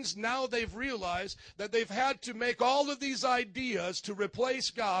things, now they've realized that they've had to make all of these ideas to replace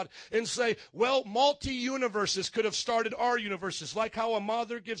God and say, well, multi-universes could have started our universes. Like how a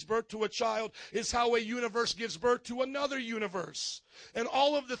mother gives birth to a child is how a universe gives birth to another universe. And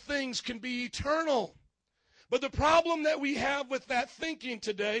all of the things can be eternal. But the problem that we have with that thinking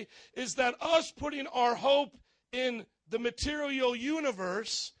today is that us putting our hope in the material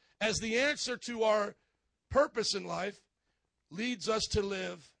universe as the answer to our purpose in life leads us to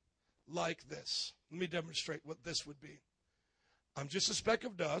live like this. Let me demonstrate what this would be. I'm just a speck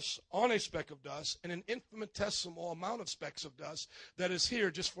of dust on a speck of dust and an infinitesimal amount of specks of dust that is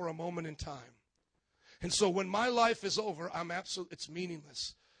here just for a moment in time. And so when my life is over, it's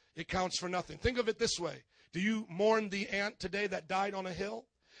meaningless. It counts for nothing. Think of it this way. Do you mourn the ant today that died on a hill?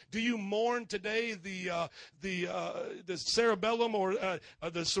 Do you mourn today the cerebellum or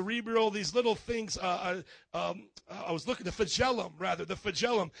the cerebral, these little things? I was looking, the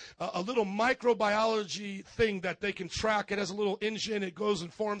flagellum, a little microbiology thing that they can track. It has a little engine. It goes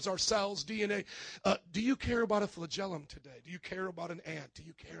and forms our cells, DNA. Do you care about a flagellum today? Do you care about an ant? Do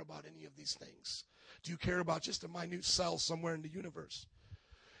you care about any of these things? Do you care about just a minute cell somewhere in the universe?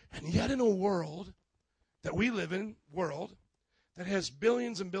 And yet in a world that we live in, that has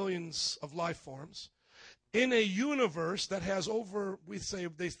billions and billions of life forms, in a universe that has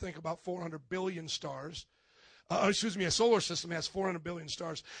they think about 400 billion stars. A solar system has 400 billion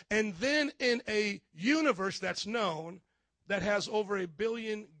stars. And then in a universe that's known that has over 1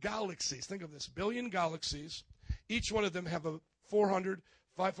 billion galaxies. Think of this, billion galaxies. Each one of them have 400,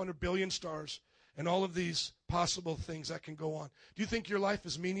 500 billion stars and all of these possible things that can go on. Do you think your life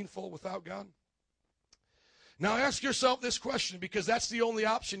is meaningful without God? Now ask yourself this question, because that's the only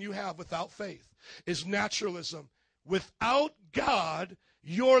option you have without faith, is naturalism. Without God,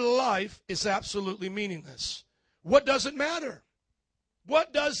 your life is absolutely meaningless. What does it matter?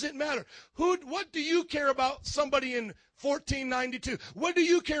 What does it matter? What do you care about somebody in 1492? What do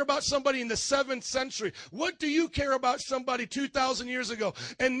you care about somebody in the 7th century? What do you care about somebody 2,000 years ago?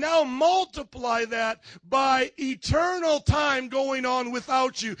 And now multiply that by eternal time going on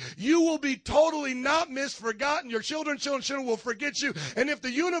without you. You will be totally not missed, forgotten. Your children will forget you. And if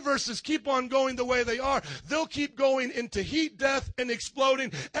the universes keep on going the way they are, they'll keep going into heat, death, and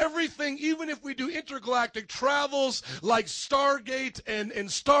exploding. Everything, even if we do intergalactic travels like Stargate and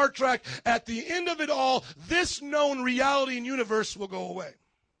Star Trek, at the end of it all, this known reality and universe will go away.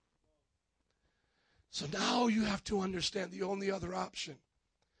 So now you have to understand the only other option,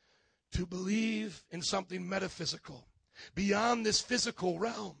 to believe in something metaphysical, beyond this physical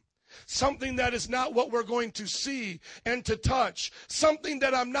realm. Something that is not what we're going to see and to touch. Something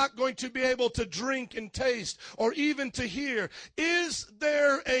that I'm not going to be able to drink and taste or even to hear. Is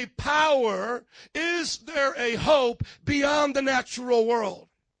there a power? Is there a hope beyond the natural world?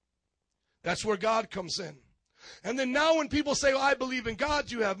 That's where God comes in. And then now when people say, I believe in God,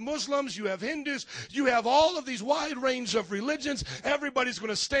 you have Muslims, you have Hindus, you have all of these wide range of religions. Everybody's going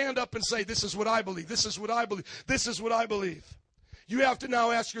to stand up and say, this is what I believe, this is what I believe, this is what I believe. You have to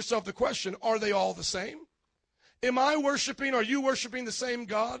now ask yourself the question, are they all the same? Are you worshiping the same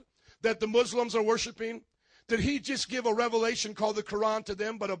God that the Muslims are worshiping? Did he just give a revelation called the Quran to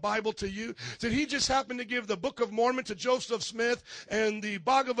them, but a Bible to you? Did he just happen to give the Book of Mormon to Joseph Smith and the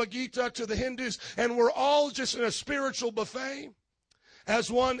Bhagavad Gita to the Hindus, and we're all just in a spiritual buffet?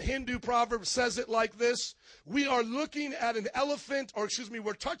 As one Hindu proverb says it like this, we are looking at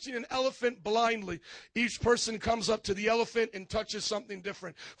we're touching an elephant blindly. Each person comes up to the elephant and touches something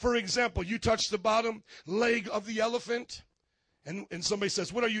different. For example, you touch the bottom leg of the elephant, and somebody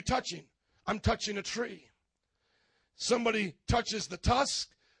says, what are you touching? I'm touching a tree. Somebody touches the tusk.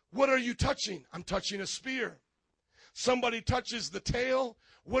 What are you touching? I'm touching a spear. Somebody touches the tail.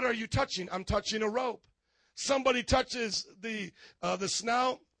 What are you touching? I'm touching a rope. Somebody touches the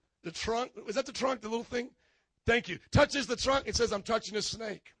snout, the trunk. Is that the trunk, the little thing? Thank you. Touches the trunk. It says, I'm touching a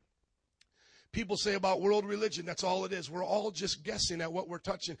snake. people say about world religion, that's all it is. We're all just guessing at what we're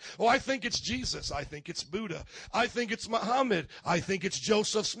touching. Oh, I think it's Jesus. I think it's Buddha. I think it's Muhammad. I think it's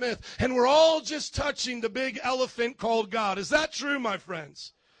Joseph Smith. And we're all just touching the big elephant called God. Is that true, my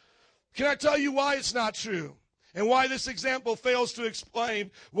friends? Can I tell you why it's not true? And why this example fails to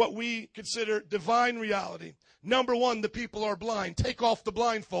explain what we consider divine reality. Number one, the people are blind. Take off the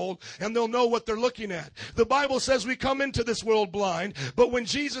blindfold and they'll know what they're looking at. The Bible says we come into this world blind, but when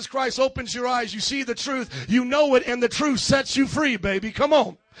Jesus Christ opens your eyes, you see the truth, you know it, and the truth sets you free, baby. Come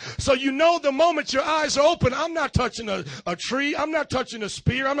on. So you know the moment your eyes are open, I'm not touching a tree, I'm not touching a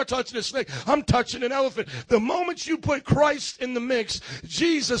spear, I'm not touching a snake, I'm touching an elephant. The moment you put Christ in the mix,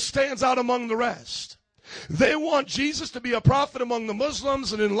 Jesus stands out among the rest. They want Jesus to be a prophet among the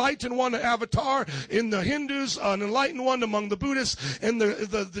Muslims, an enlightened one, an avatar in the Hindus, an enlightened one among the Buddhists, and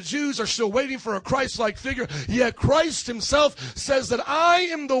the Jews are still waiting for a Christ-like figure. Yet Christ himself says that I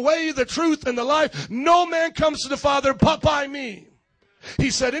am the way, the truth, and the life. No man comes to the Father but by me. He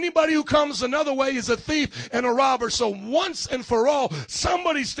said anybody who comes another way is a thief and a robber. So once and for all,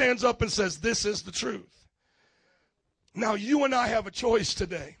 somebody stands up and says, this is the truth. Now you and I have a choice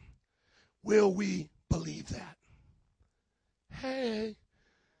today. Will we believe that? Hey.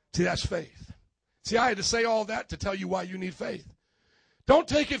 See, that's faith. See, I had to say all that to tell you why you need faith. Don't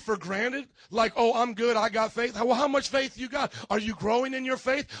take it for granted like, oh, I'm good, I got faith. Well, how much faith you got? Are you growing in your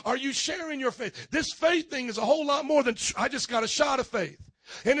faith? Are you sharing your faith? This faith thing is a whole lot more than I just got a shot of faith.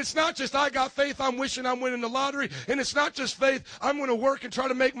 And it's not just I got faith, I'm wishing I'm winning the lottery. And it's not just faith, I'm going to work and try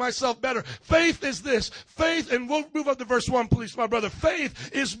to make myself better. Faith is this. Faith, and we'll move up to verse 1, please, my brother.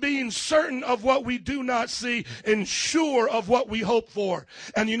 Faith is being certain of what we do not see and sure of what we hope for.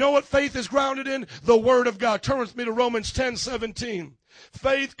 And you know what faith is grounded in? The Word of God. Turn with me to Romans 10:17.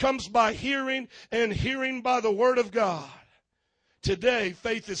 Faith comes by hearing, and hearing by the Word of God. Today,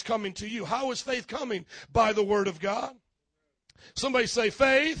 faith is coming to you. How is faith coming? By the Word of God. Somebody say,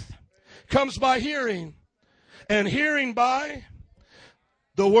 faith comes by hearing, and hearing by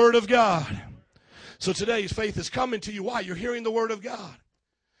the Word of God. So today's faith is coming to you. Why? You're hearing the Word of God.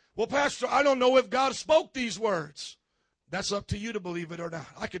 Well, Pastor, I don't know if God spoke these words. That's up to you to believe it or not.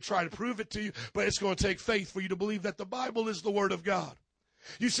 I could try to prove it to you, but it's going to take faith for you to believe that the Bible is the Word of God.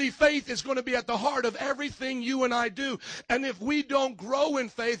 You see, faith is going to be at the heart of everything you and I do. And if we don't grow in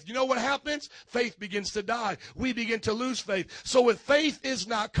faith, you know what happens? Faith begins to die. We begin to lose faith. So if faith is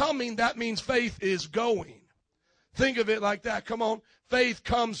not coming, that means faith is going. Think of it like that. Come on. Faith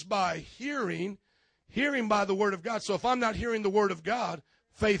comes by hearing, hearing by the Word of God. So if I'm not hearing the Word of God,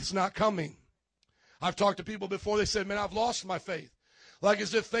 faith's not coming. I've talked to people before. They said, man, I've lost my faith. Like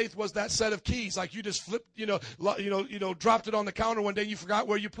as if faith was that set of keys, like you just flipped, dropped it on the counter one day, you forgot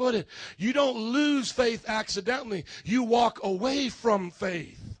where you put it. You don't lose faith accidentally. You walk away from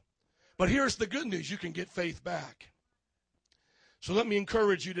faith. But here's the good news. You can get faith back. So let me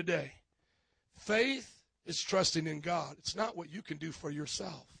encourage you today. Faith is trusting in God. It's not what you can do for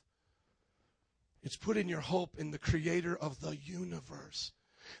yourself. It's putting your hope in the Creator of the universe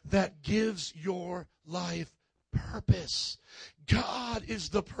that gives your life purpose. God is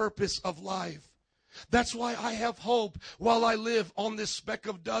the purpose of life. That's why I have hope while I live on this speck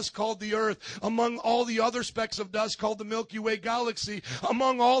of dust called the earth, among all the other specks of dust called the Milky Way galaxy,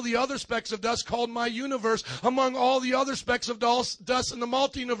 among all the other specks of dust called my universe, among all the other specks of dust in the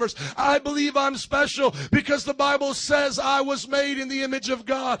multi-universe. I believe I'm special because the Bible says I was made in the image of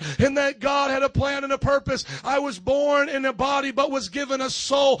God and that God had a plan and a purpose. I was born in a body but was given a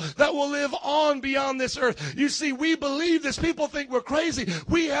soul that will live on beyond this earth. You see, we believe this. People think we're crazy.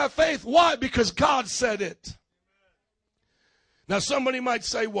 We have faith. Why? Because God said it. Now somebody might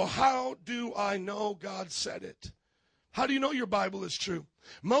say, well, how do I know God said it? How do you know your Bible is true?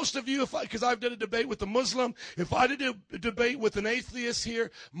 Most of you, because I've done a debate with a Muslim, if I did a debate with an atheist here,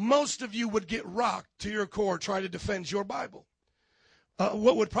 most of you would get rocked to your core trying to defend your Bible.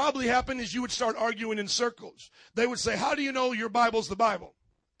 What would probably happen is you would start arguing in circles. They would say, how do you know your Bible's the Bible?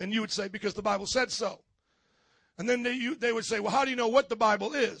 And you would say, because the Bible said so. And then they would say, well, how do you know what the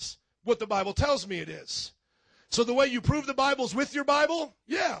Bible is? What the Bible tells me it is. So the way you prove the Bible's with your Bible?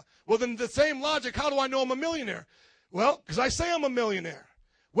 Yeah. Well, then the same logic, how do I know I'm a millionaire? Well, because I say I'm a millionaire.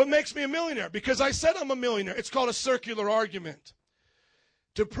 What makes me a millionaire? Because I said I'm a millionaire. It's called a circular argument.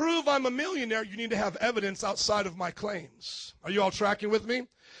 To prove I'm a millionaire, you need to have evidence outside of my claims. Are you all tracking with me?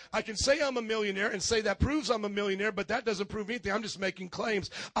 I can say I'm a millionaire and say that proves I'm a millionaire, but that doesn't prove anything. I'm just making claims.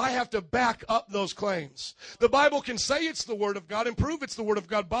 I have to back up those claims. The Bible can say it's the Word of God and prove it's the Word of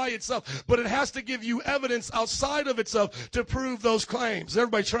God by itself, but it has to give you evidence outside of itself to prove those claims.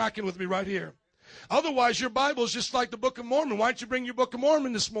 Everybody tracking with me right here? Otherwise, your Bible is just like the Book of Mormon. Why didn't you bring your Book of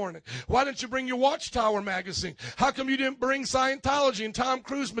Mormon this morning? Why didn't you bring your Watchtower magazine? How come you didn't bring Scientology and Tom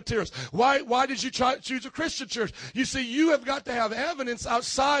Cruise materials? Why did you choose a Christian church? You see, you have got to have evidence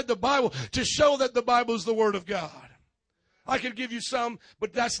outside the Bible to show that the Bible is the Word of God. I could give you some,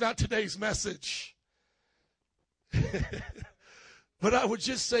 but that's not today's message. But I would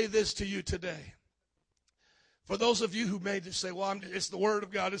just say this to you today. For those of you who may just say, well, it's the Word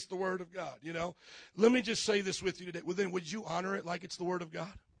of God, it's the Word of God, you know. Let me just say this with you today. Well, then, would you honor it like it's the Word of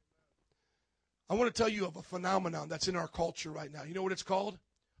God? I want to tell you of a phenomenon that's in our culture right now. You know what it's called?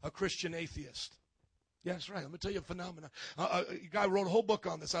 A Christian atheist. Yeah, that's right. I'm going to tell you a phenomenon. A guy wrote a whole book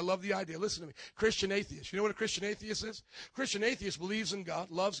on this. I love the idea. Listen to me. Christian atheist. You know what a Christian atheist is? Christian atheist believes in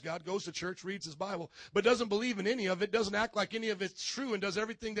God, loves God, goes to church, reads his Bible, but doesn't believe in any of it, doesn't act like any of it's true, and does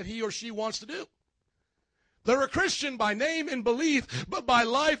everything that he or she wants to do. They're a Christian by name and belief, but by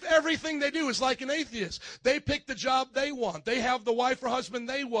life, everything they do is like an atheist. They pick the job they want. They have the wife or husband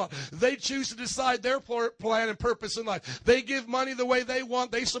they want. They choose to decide their plan and purpose in life. They give money the way they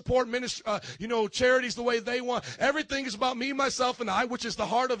want. They support charities the way they want. Everything is about me, myself, and I, which is the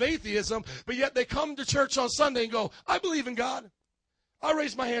heart of atheism. But yet they come to church on Sunday and go, I believe in God. I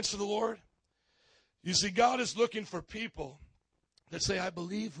raise my hands to the Lord. You see, God is looking for people that say, I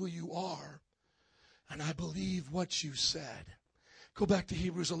believe who you are. And I believe what you said. Go back to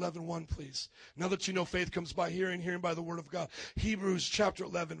Hebrews 11:1, please. Now that you know faith comes by hearing, hearing by the word of God. Hebrews chapter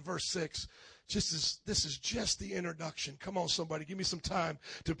 11, verse 6. This is just the introduction. Come on, somebody. Give me some time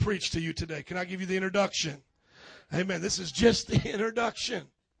to preach to you today. Can I give you the introduction? Amen. This is just the introduction.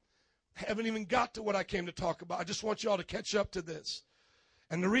 I haven't even got to what I came to talk about. I just want you all to catch up to this.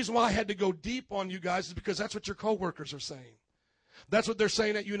 And the reason why I had to go deep on you guys is because that's what your coworkers are saying. That's what they're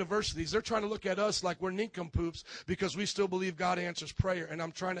saying at universities. They're trying to look at us like we're nincompoops because we still believe God answers prayer. And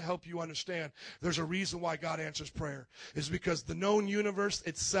I'm trying to help you understand there's a reason why God answers prayer. It's because the known universe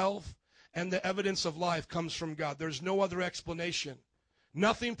itself and the evidence of life comes from God. There's no other explanation.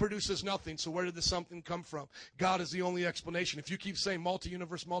 Nothing produces nothing, so where did the something come from? God is the only explanation. If you keep saying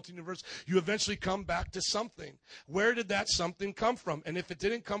multi-universe, you eventually come back to something. Where did that something come from? And if it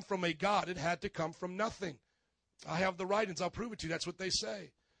didn't come from a God, it had to come from nothing. I have the writings. I'll prove it to you. That's what they say.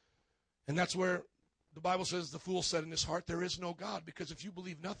 And that's where the Bible says the fool said in his heart, there is no God. Because if you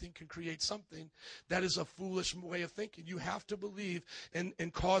believe nothing can create something, that is a foolish way of thinking. You have to believe in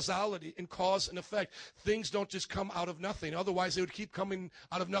causality, in cause and effect. Things don't just come out of nothing. Otherwise, they would keep coming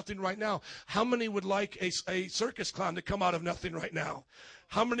out of nothing right now. How many would like a circus clown to come out of nothing right now?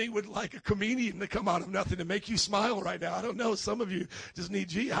 How many would like a comedian to come out of nothing to make you smile right now? I don't know. Some of you just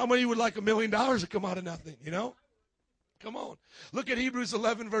need How many would like $1 million to come out of nothing, you know? Come on. Look at Hebrews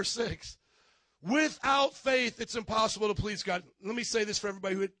 11, verse 6. Without faith, it's impossible to please God. Let me say this for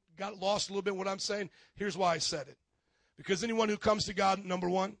everybody who got lost a little bit in what I'm saying. Here's why I said it. Because anyone who comes to God, number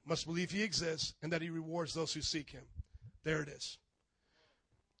one, must believe he exists and that he rewards those who seek him. There it is.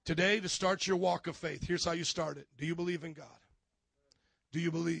 Today, to start your walk of faith, here's how you start it. Do you believe in God? Do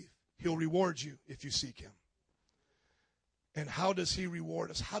you believe he'll reward you if you seek him? And how does he reward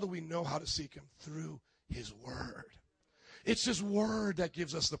us? How do we know how to seek him? Through his word. It's his word that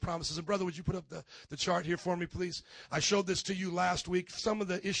gives us the promises. And brother, would you put up the chart here for me, please? I showed this to you last week, some of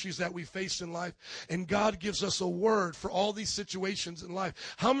the issues that we face in life. And God gives us a word for all these situations in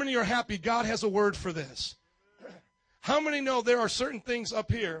life. How many are happy God has a word for this? How many know there are certain things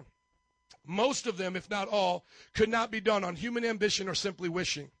up here, most of them, if not all, could not be done on human ambition or simply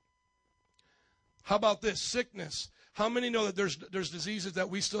wishing? How about this? Sickness. How many know that there's diseases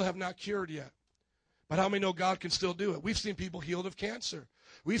that we still have not cured yet? But how many know God can still do it? We've seen people healed of cancer.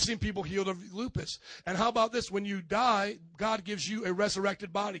 We've seen people healed of lupus. And how about this? When you die, God gives you a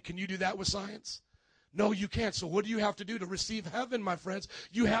resurrected body. Can you do that with science? No, you can't. So what do you have to do to receive heaven, my friends?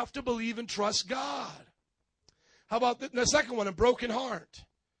 You have to believe and trust God. How about the second one, a broken heart?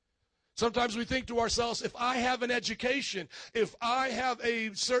 Sometimes we think to ourselves, if I have an education, if I have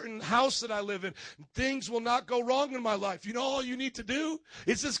a certain house that I live in, things will not go wrong in my life. You know, all you need to do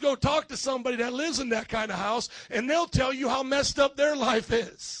is just go talk to somebody that lives in that kind of house, and they'll tell you how messed up their life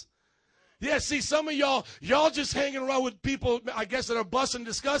is. Yeah, see, some of y'all just hanging around with people, I guess, that are busting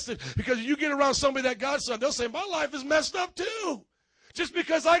disgusted, because you get around somebody that God's son, they'll say, my life is messed up too. Just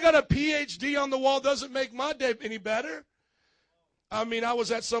because I got a PhD on the wall doesn't make my day any better. I mean, I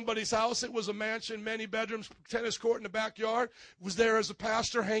was at somebody's house. It was a mansion, many bedrooms, tennis court in the backyard. Was there as a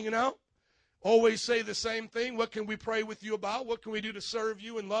pastor hanging out. Always say the same thing. What can we pray with you about? What can we do to serve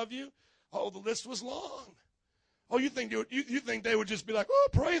you and love you? Oh, the list was long. Oh, you think they would just be like, oh,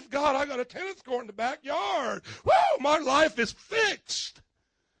 praise God, I got a tennis court in the backyard. Woo, my life is fixed.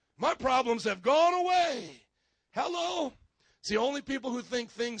 My problems have gone away. Hello? See, only people who think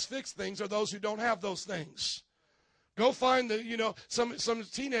things fix things are those who don't have those things. Go find some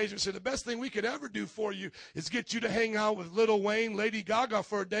teenagers say the best thing we could ever do for you is get you to hang out with Lil Wayne, Lady Gaga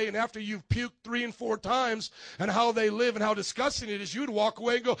for a day, and after you've puked 3 and 4 times and how they live and how disgusting it is, you'd walk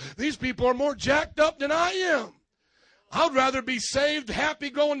away and go, these people are more jacked up than I am. I'd rather be saved, happy,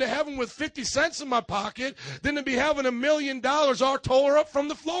 going to heaven with 50 cents in my pocket than to be having $1 million all tore up from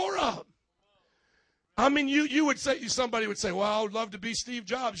the floor up. I mean, you would say, somebody would say, well, I would love to be Steve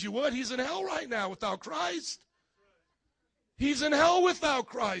Jobs. You would? He's in hell right now without Christ. He's in hell without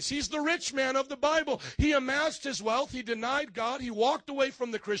Christ. He's the rich man of the Bible. He amassed his wealth. He denied God. He walked away from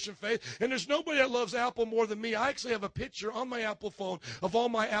the Christian faith. And there's nobody that loves Apple more than me. I actually have a picture on my Apple phone of all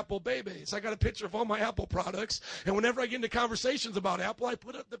my Apple babies. I got a picture of all my Apple products. And whenever I get into conversations about Apple, I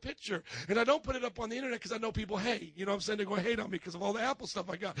put up the picture. And I don't put it up on the internet because I know people hate. You know what I'm saying? They're going to hate on me because of all the Apple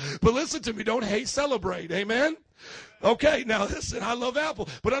stuff I got. But listen to me. Don't hate, celebrate. Amen? Okay, now listen, I love Apple.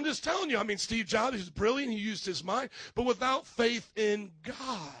 But I'm just telling you, I mean, Steve Jobs, he's brilliant. He used his mind. But without faith in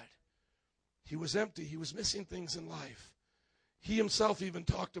God, he was empty. He was missing things in life. He himself even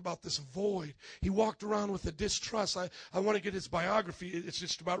talked about this void. He walked around with a distrust. I want to get his biography. It's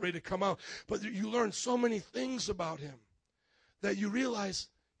just about ready to come out. But you learn so many things about him that you realize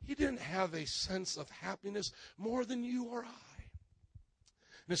he didn't have a sense of happiness more than you or I.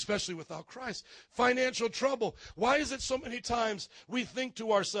 And especially without Christ. Financial trouble. Why is it so many times we think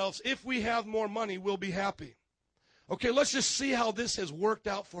to ourselves, if we have more money, we'll be happy? Okay, let's just see how this has worked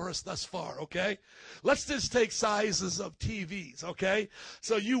out for us thus far, okay? Let's just take sizes of TVs, okay?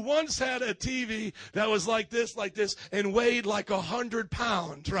 So you once had a TV that was like this, and weighed like 100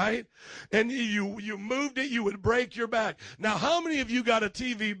 pounds, right? And you moved it, you would break your back. Now, how many of you got a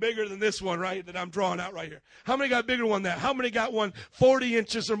TV bigger than this one, right, that I'm drawing out right here? How many got a bigger one than that? How many got one 40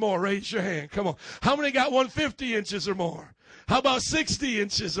 inches or more? Raise your hand. Come on. How many got one 50 inches or more? How about 60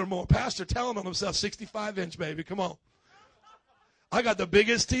 inches or more? Pastor telling on himself, 65-inch, baby. Come on. I got the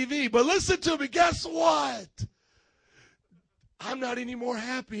biggest TV. But listen to me. Guess what? I'm not any more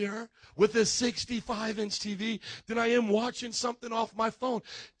happier with this 65-inch TV than I am watching something off my phone.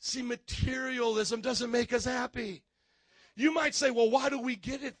 See, materialism doesn't make us happy. You might say, well, why do we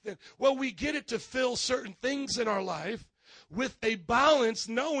get it then? Well, we get it to fill certain things in our life with a balance,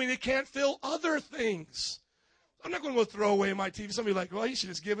 knowing it can't fill other things. I'm not going to go throw away my TV. Somebody like, well, you should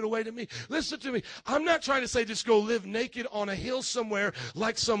just give it away to me. Listen to me. I'm not trying to say just go live naked on a hill somewhere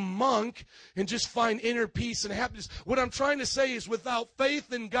like some monk and just find inner peace and happiness. What I'm trying to say is without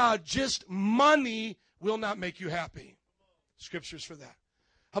faith in God, just money will not make you happy. Scriptures for that.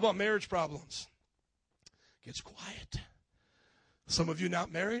 How about marriage problems? Gets quiet. Some of you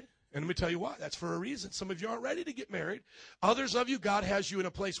not married. And let me tell you why. That's for a reason. Some of you aren't ready to get married. Others of you, God has you in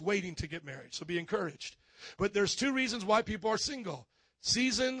a place waiting to get married. So be encouraged. But there's 2 reasons why people are single.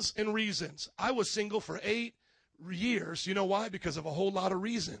 Seasons and reasons. I was single for 8 years. You know why? Because of a whole lot of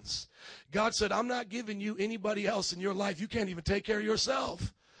reasons. God said, I'm not giving you anybody else in your life. You can't even take care of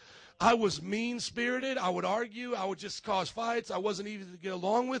yourself. I was mean-spirited. I would argue. I would just cause fights. I wasn't easy to get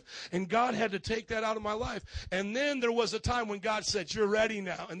along with. And God had to take that out of my life. And then there was a time when God said, you're ready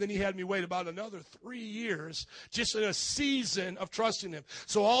now. And then he had me wait about another 3 years just in a season of trusting him.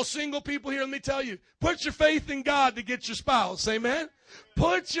 So all single people here, let me tell you, put your faith in God to get your spouse. Amen?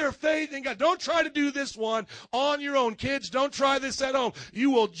 Put your faith in God. Don't try to do this one on your own. Kids, don't try this at home.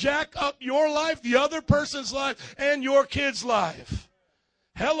 You will jack up your life, the other person's life, and your kid's life.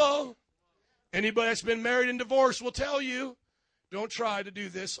 Hello. Anybody that's been married and divorced will tell you, don't try to do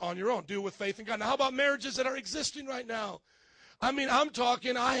this on your own. Do it with faith in God. Now, how about marriages that are existing right now? I mean, I'm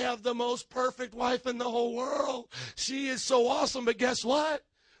talking, I have the most perfect wife in the whole world. She is so awesome, but guess what?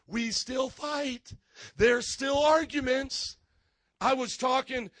 We still fight. There's still arguments. I was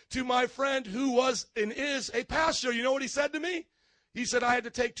talking to my friend who was and is a pastor. You know what he said to me? He said, I had to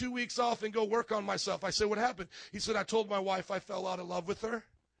take 2 weeks off and go work on myself. I said, what happened? He said, I told my wife I fell out of love with her.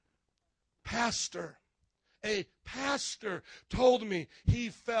 A pastor told me he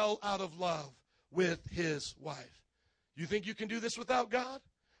fell out of love with his wife. You think you can do this without God?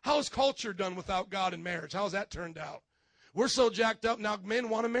 How is culture done without God in marriage? How has that turned out? We're so jacked up now, men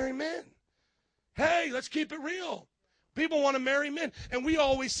want to marry men. Hey, let's keep it real. People want to marry men. And we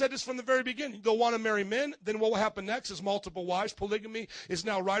always said this from the very beginning. They'll want to marry men. Then what will happen next is multiple wives. Polygamy is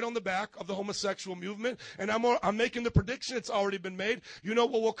now right on the back of the homosexual movement. And I'm making the prediction. It's already been made. You know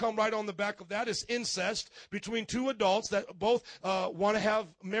what will come right on the back of that is incest between two adults that both want to have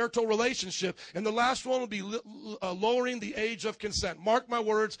marital relationship. And the last one will be lowering the age of consent. Mark my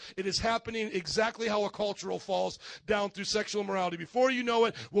words. It is happening exactly how a culture falls down through sexual immorality. Before you know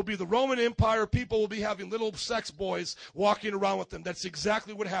it, will be the Roman Empire. People will be having little sex boys walking around with them. That's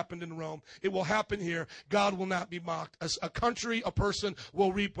exactly what happened in Rome. It will happen here. God will not be mocked. As a country, a person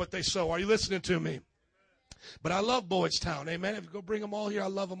will reap what they sow. Are you listening to me? But I love Boydstown, amen. If you go bring them all here, I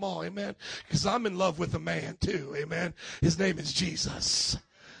love them all, amen. Because I'm in love with a man too, amen. His name is Jesus.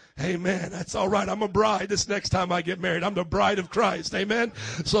 Amen. That's all right. I'm a bride this next time I get married. I'm the bride of Christ. Amen.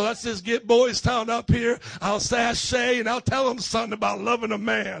 So let's just get Boydstown up here. I'll sashay and I'll tell them something about loving a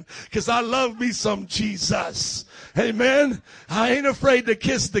man because I love me some Jesus. Amen. I ain't afraid to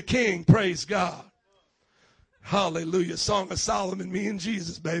kiss the king. Praise God. Hallelujah. Song of Solomon. Me and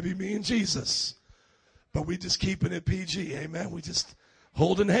Jesus, baby. Me and Jesus. But we just keeping it PG. Amen. We just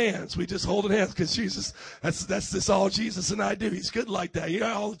holding hands. We just holding hands because Jesus, that's all Jesus and I do. He's good like that. You're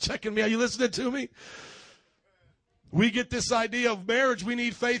all checking me. Are you listening to me? We get this idea of marriage. We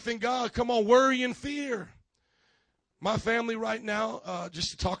need faith in God. Come on, worry and fear. My family right now,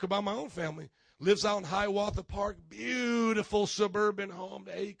 just to talk about my own family, lives out in Hiawatha Park, beautiful suburban home,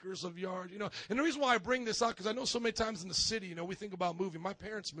 acres of yard, you know. And the reason why I bring this out, because I know so many times in the city, you know, we think about moving. My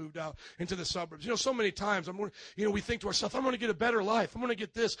parents moved out into the suburbs. You know, so many times, we think to ourselves, I'm going to get a better life. I'm going to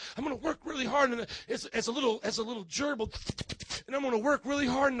get this. I'm going to work really hard and as a little gerbil, and I'm going to work really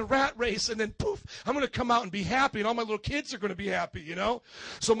hard in the rat race, and then poof, I'm going to come out and be happy, and all my little kids are going to be happy, you know.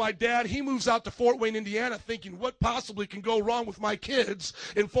 So my dad, he moves out to Fort Wayne, Indiana, thinking what possibly can go wrong with my kids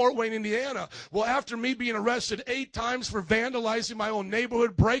in Fort Wayne, Indiana. Well, after me being arrested 8 times for vandalizing my own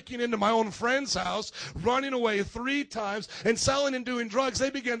neighborhood, breaking into my own friend's house, running away 3 times, and selling and doing drugs, they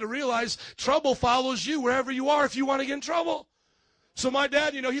began to realize trouble follows you wherever you are if you want to get in trouble. So my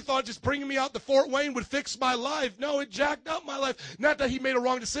dad, you know, he thought just bringing me out to Fort Wayne would fix my life. No, it jacked up my life. Not that he made a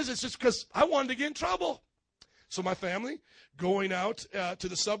wrong decision. It's just because I wanted to get in trouble. So my family, going out to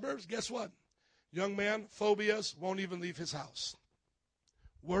the suburbs, guess what? Young man, phobias, won't even leave his house.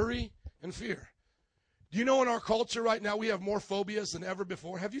 Worry and fear. Do you know in our culture right now we have more phobias than ever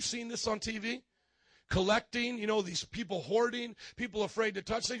before? Have you seen this on TV? Collecting, you know, these people hoarding, people afraid to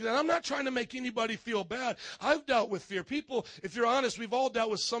touch things. And I'm not trying to make anybody feel bad. I've dealt with fear. People, if you're honest, we've all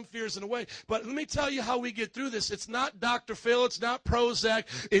dealt with some fears in a way. But let me tell you how we get through this. It's not Dr. Phil. It's not Prozac.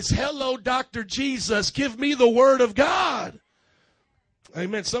 It's hello, Dr. Jesus. Give me the word of God.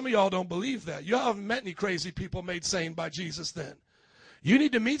 Amen. Some of y'all don't believe that. You haven't met any crazy people made sane by Jesus then. You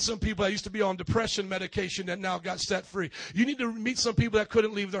need to meet some people that used to be on depression medication that now got set free. You need to meet some people that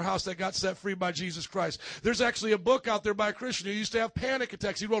couldn't leave their house that got set free by Jesus Christ. There's actually a book out there by a Christian who used to have panic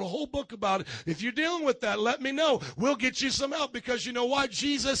attacks. He wrote a whole book about it. If you're dealing with that, let me know. We'll get you some help because you know why?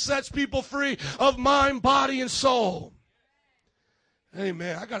 Jesus sets people free of mind, body, and soul.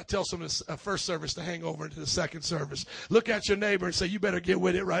 Amen. I got to tell some of the first service to hang over into the second service. Look at your neighbor and say, you better get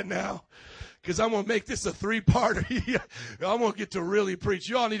with it right now. Because I'm going to make this a 3-parter. I'm going to get to really preach.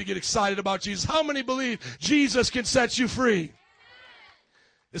 You all need to get excited about Jesus. How many believe Jesus can set you free?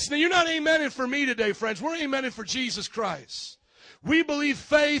 You're not amening for me today, friends. We're amening for Jesus Christ. We believe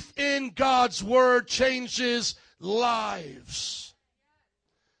faith in God's word changes lives.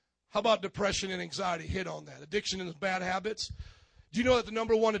 How about depression and anxiety? Hit on that. Addiction and bad habits. Do you know that the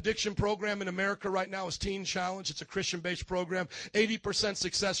 #1 addiction program in America right now is Teen Challenge? It's a Christian-based program. 80%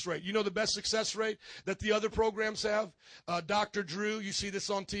 success rate. You know the best success rate that the other programs have? Dr. Drew, you see this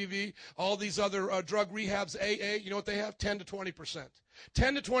on TV. All these other drug rehabs, AA, you know what they have? 10 to 20%.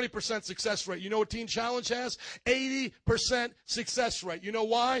 10 to 20% success rate. You know what Teen Challenge has? 80% success rate. You know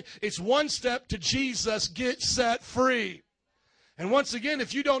why? It's one step to Jesus, get set free. And once again,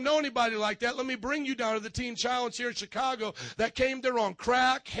 if you don't know anybody like that, let me bring you down to the Teen Challenge here in Chicago that came there on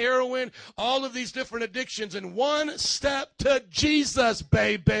crack, heroin, all of these different addictions. And one step to Jesus,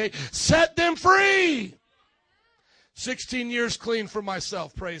 baby. Set them free. 16 years clean for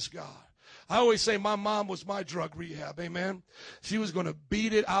myself, praise God. I always say my mom was my drug rehab, amen. She was going to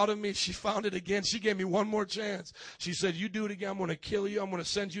beat it out of me. She found it again. She gave me one more chance. She said, you do it again, I'm going to kill you. I'm going to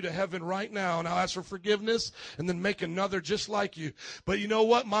send you to heaven right now. And I'll ask for forgiveness and then make another just like you. But you know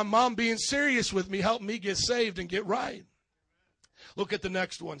what? My mom being serious with me helped me get saved and get right. Look at the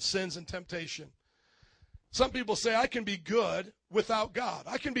next one, sins and temptation. Some people say, I can be good without God.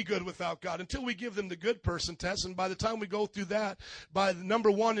 I can be good without God until we give them the good person test. And by the time we go through that, by the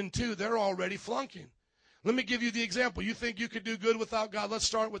 #1 and 2, they're already flunking. Let me give you the example. You think you could do good without God? Let's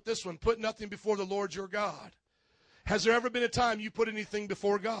start with this one. Put nothing before the Lord your God. Has there ever been a time you put anything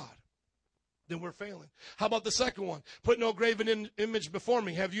before God? Then we're failing. How about the second one? Put no graven image before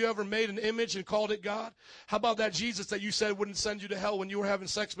me. Have you ever made an image and called it God? How about that Jesus that you said wouldn't send you to hell when you were having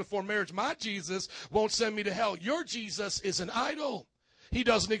sex before marriage? My Jesus won't send me to hell. Your Jesus is an idol. He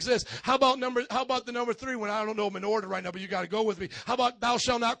doesn't exist. How about the number 3 when I don't know them in order right now, but you got to go with me. How about thou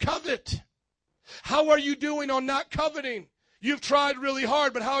shalt not covet? How are you doing on not coveting? You've tried really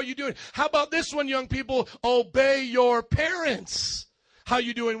hard, but how are you doing? How about this one, young people? Obey your parents. How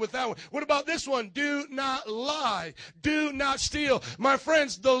you doing with that one? What about this one? Do not lie. Do not steal. My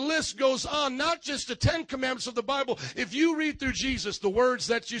friends, the list goes on, not just the 10 commandments of the Bible. If you read through Jesus, the words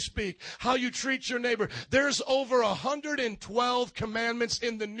that you speak, how you treat your neighbor, there's over 112 commandments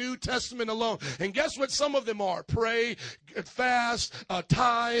in the New Testament alone. And guess what some of them are? Pray, fast,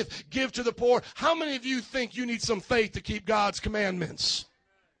 tithe, give to the poor. How many of you think you need some faith to keep God's commandments?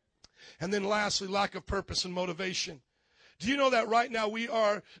 And then lastly, lack of purpose and motivation. Do you know that right now we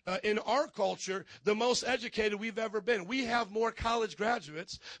are, in our culture, the most educated we've ever been? We have more college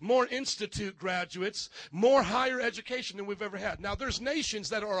graduates, more institute graduates, more higher education than we've ever had. Now, there's nations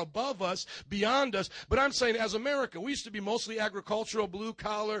that are above us, beyond us, but I'm saying as America, we used to be mostly agricultural, blue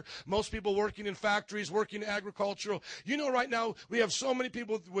collar, most people working in factories, working agricultural. You know, right now we have so many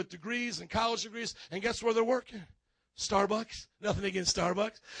people with degrees and college degrees, and guess where they're working? Starbucks. Nothing against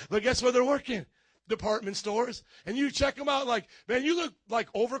Starbucks, but guess where they're working? Department stores. And you check them out like, man, you look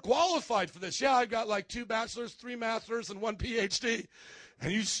like overqualified for this. Yeah, I've got like 2 bachelors, 3 masters, and 1 PhD. And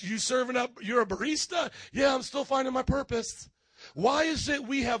you serving up, you're a barista? Yeah, I'm still finding my purpose. Why is it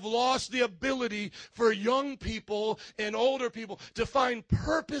we have lost the ability for young people and older people to find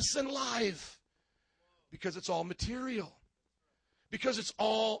purpose in life? Because it's all material. Because it's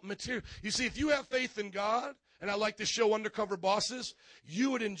all material. You see, if you have faith in God, and I like the show Undercover Bosses,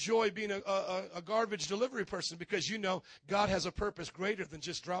 you would enjoy being a garbage delivery person because you know God has a purpose greater than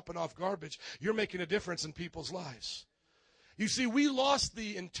just dropping off garbage. You're making a difference in people's lives. You see, we lost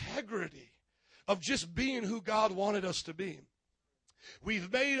the integrity of just being who God wanted us to be.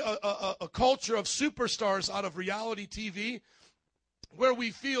 We've made a culture of superstars out of reality TV where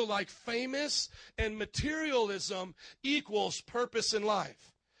we feel like famous and materialism equals purpose in life.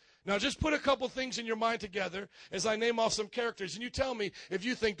 Now, just put a couple things in your mind together as I name off some characters, and you tell me if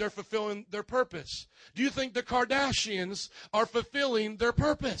you think they're fulfilling their purpose. Do you think the Kardashians are fulfilling their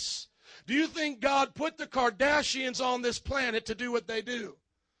purpose? Do you think God put the Kardashians on this planet to do what they do?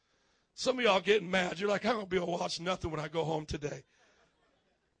 Some of y'all getting mad. You're like, I'm going to be able to watch nothing when I go home today.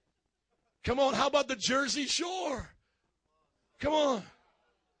 Come on, how about the Jersey Shore? Come on.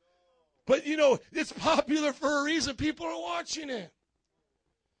 But, you know, it's popular for a reason. People are watching it.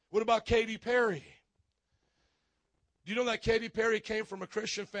 What about Katy Perry? Do you know that Katy Perry came from a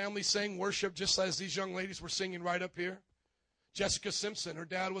Christian family, sang worship just as these young ladies were singing right up here? Jessica Simpson, her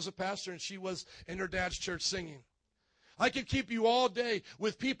dad was a pastor, and she was in her dad's church singing. I could keep you all day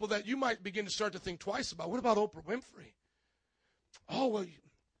with people that you might begin to start to think twice about. What about Oprah Winfrey? Oh, well,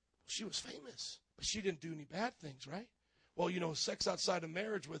 she was famous, but she didn't do any bad things, right? Well, you know, sex outside of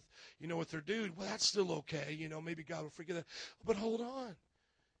marriage with her dude, well, that's still okay. You know, maybe God will forgive that. But hold on.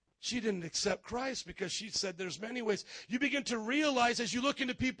 She didn't accept Christ because she said there's many ways. You begin to realize as you look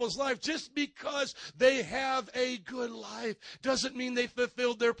into people's life, just because they have a good life doesn't mean they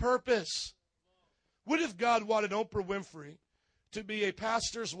fulfilled their purpose. What if God wanted Oprah Winfrey to be a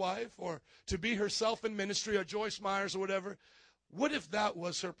pastor's wife or to be herself in ministry or Joyce Myers or whatever? What if that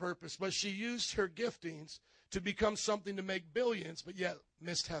was her purpose? But she used her giftings to become something to make billions, but yet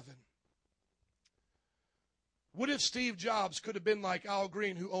missed heaven. What if Steve Jobs could have been like Al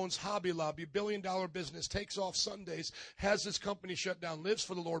Green, who owns Hobby Lobby, billion-dollar business, takes off Sundays, has his company shut down, lives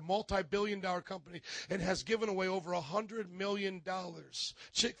for the Lord, multi-billion-dollar company, and has given away over $100 million.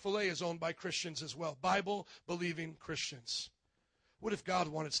 Chick-fil-A is owned by Christians as well, Bible-believing Christians. What if God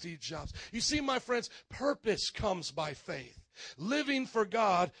wanted Steve Jobs? You see, my friends, purpose comes by faith. Living for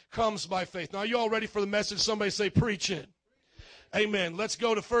God comes by faith. Now, are you all ready for the message? Somebody say, preach it. Amen. Let's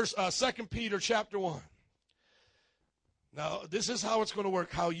go to 2 Peter chapter 1. Now, this is how it's going to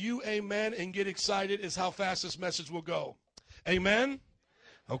work. How you amen and get excited is how fast this message will go. Amen?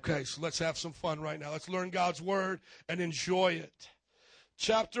 Okay, so let's have some fun right now. Let's learn God's word and enjoy it.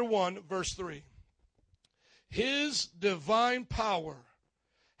 Chapter 1, verse 3. His divine power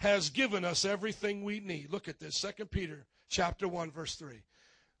has given us everything we need. Look at this, 2 Peter chapter 1, verse 3.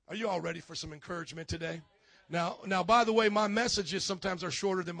 Are you all ready for some encouragement today? Now, by the way, my messages sometimes are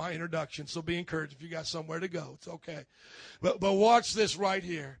shorter than my introduction, so be encouraged if you got somewhere to go. It's okay. But watch this right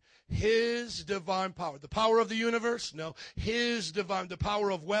here. His divine power. The power of the universe? No. His divine, the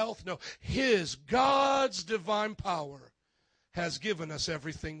power of wealth? No. His, God's divine power has given us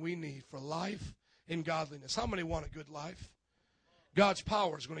everything we need for life and godliness. How many want a good life? God's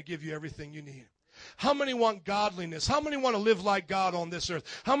power is going to give you everything you need. How many want godliness? How many want to live like God on this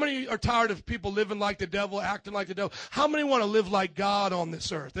earth? How many are tired of people living like the devil, acting like the devil? How many want to live like God on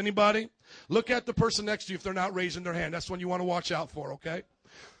this earth? Anybody? Look at the person next to you if they're not raising their hand. That's one you want to watch out for, okay?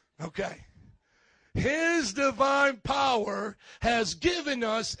 Okay. His divine power has given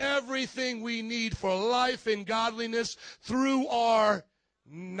us everything we need for life and godliness through our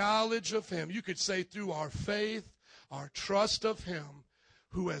knowledge of Him. You could say through our faith, our trust of Him,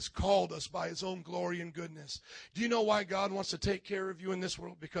 who has called us by His own glory and goodness. Do you know why God wants to take care of you in this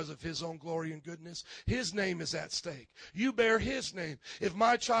world? Because of His own glory and goodness. His name is at stake. You bear His name. If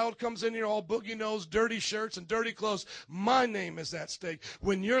my child comes in here all boogie-nosed, dirty shirts and dirty clothes, my name is at stake.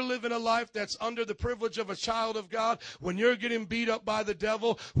 When you're living a life that's under the privilege of a child of God, when you're getting beat up by the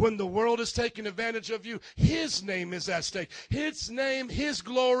devil, when the world is taking advantage of you, His name is at stake. His name, His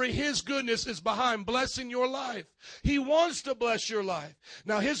glory, His goodness is behind blessing your life. He wants to bless your life.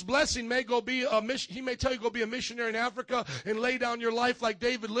 Now, His blessing may go be a mission. He may tell you go be a missionary in Africa and lay down your life like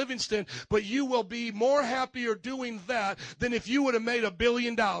David Livingston, but you will be more happier doing that than if you would have made $1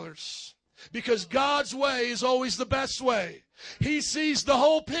 billion. Because God's way is always the best way. He sees the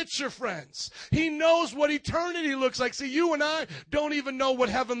whole picture, friends. He knows what eternity looks like. See, you and I don't even know what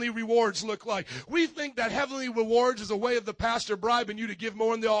heavenly rewards look like. We think that heavenly rewards is a way of the pastor bribing you to give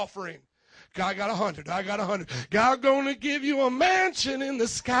more in the offering. God got 100. I got 100. God gonna give you a mansion in the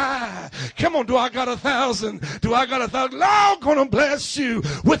sky. Come on, do I got 1,000? Do I got 1,000? Lord gonna bless you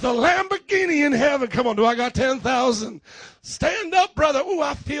with a Lamborghini in heaven. Come on, do I got 10,000? Stand up, brother. Ooh,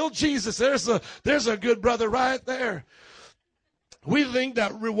 I feel Jesus. There's a good brother right there. We think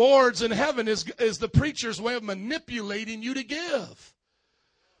that rewards in heaven is the preacher's way of manipulating you to give.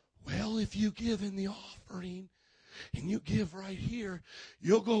 Well, if you give in the offering, and you give right here,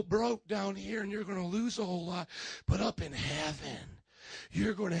 you'll go broke down here and you're going to lose a whole lot. But up in heaven,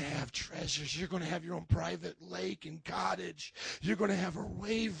 you're going to have treasures. You're going to have your own private lake and cottage. You're going to have a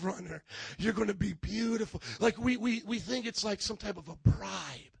wave runner. You're going to be beautiful. Like we think it's like some type of a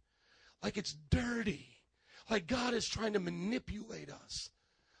bribe. Like it's dirty. Like God is trying to manipulate us.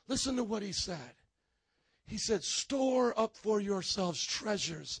 Listen to what He said. He said, store up for yourselves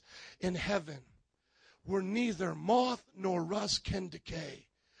treasures in heaven, where neither moth nor rust can decay.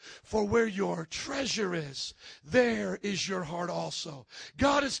 For where your treasure is, there is your heart also.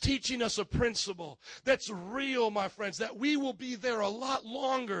 God is teaching us a principle that's real, my friends, that we will be there a lot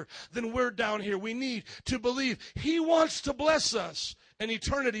longer than we're down here. We need to believe He wants to bless us, and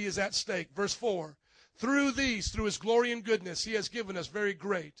eternity is at stake. Verse 4, through His glory and goodness, He has given us very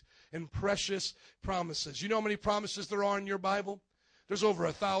great and precious promises. You know how many promises there are in your Bible? There's over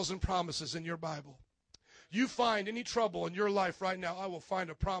 1,000 promises in your Bible. You find any trouble in your life right now, I will find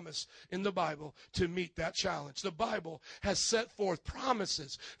a promise in the Bible to meet that challenge. The Bible has set forth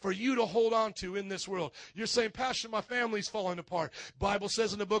promises for you to hold on to in this world. You're saying, Pastor, my family's falling apart. Bible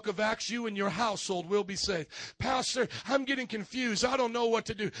says in the book of Acts, you and your household will be saved. Pastor, I'm getting confused. I don't know what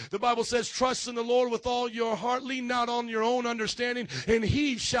to do. The Bible says, trust in the Lord with all your heart. Lean not on your own understanding, and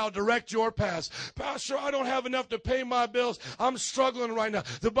He shall direct your paths. Pastor, I don't have enough to pay my bills. I'm struggling right now.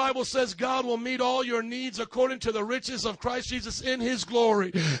 The Bible says God will meet all your needs according to the riches of Christ Jesus in His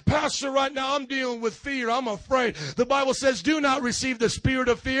glory. Pastor, right now I'm dealing with fear. I'm afraid. The Bible says, do not receive the spirit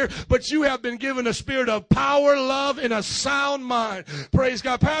of fear, but you have been given a spirit of power, love, and a sound mind. Praise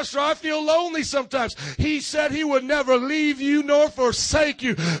God. Pastor, I feel lonely sometimes. He said He would never leave you nor forsake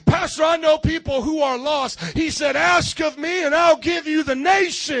you. Pastor, I know people who are lost. He said, ask of me and I'll give you the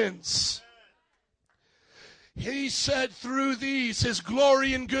nations. He said through His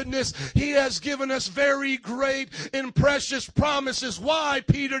glory and goodness, He has given us very great and precious promises. Why,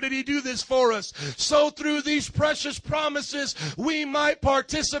 Peter, did He do this for us? So through these precious promises, we might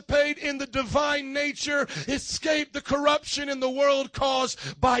participate in the divine nature, escape the corruption in the world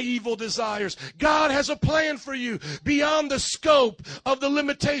caused by evil desires. God has a plan for you beyond the scope of the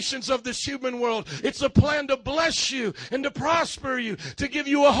limitations of this human world. It's a plan to bless you and to prosper you, to give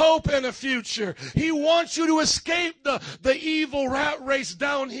you a hope and a future. He wants you to escape the evil rat race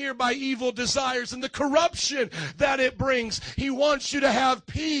down here by evil desires and the corruption that it brings. He wants you to have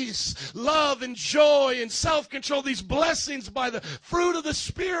peace, love, and joy, and self-control, these blessings by the fruit of the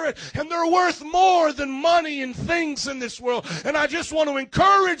Spirit, and they're worth more than money and things in this world. And I just want to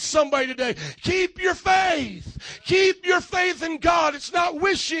encourage somebody today, keep your faith. Keep your faith in God. It's not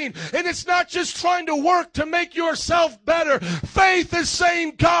wishing, and it's not just trying to work to make yourself better. Faith is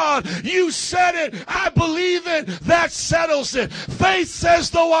saying, God, you said it. I believe it. That settles it. Faith says,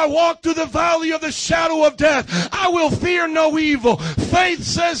 though I walk through the valley of the shadow of death, I will fear no evil. Faith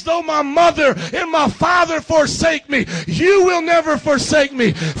says, though my mother and my father forsake me, you will never forsake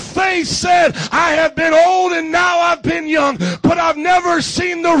me. Faith said, I have been old and now I've been young, but I've never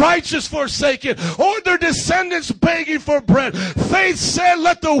seen the righteous forsaken or their descendants begging for bread. Faith said,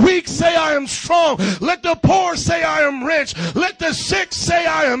 let the weak say I am strong. Let the poor say I am rich. Let the sick say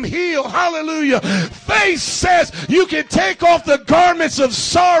I am healed. Hallelujah. Faith says you can take off the garments of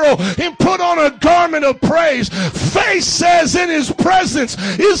sorrow and put on a garment of praise. Faith says in his presence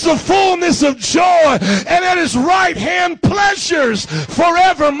is the fullness of joy, and at his right hand pleasures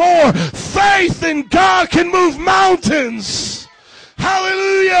forevermore. Faith in God can move mountains.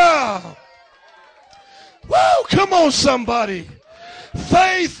 Hallelujah. Woo, come on somebody.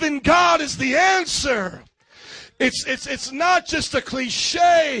 Faith in God is the answer. It's not just a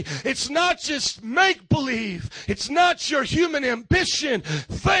cliche. It's not just make-believe. It's not your human ambition.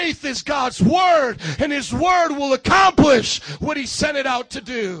 Faith is God's word, and his word will accomplish what he sent it out to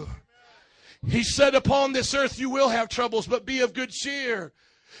do. He said, upon this earth you will have troubles, but be of good cheer.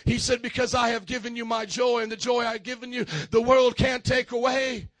 He said, because I have given you my joy, and the joy I've given you, the world can't take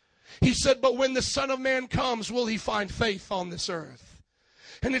away. He said, but when the Son of Man comes, will he find faith on this earth?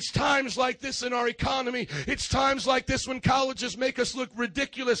 And it's times like this in our economy. It's times like this when colleges make us look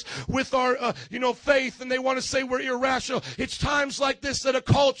ridiculous with our, faith, and they want to say we're irrational. It's times like this that a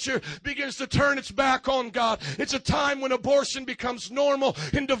culture begins to turn its back on God. It's a time when abortion becomes normal,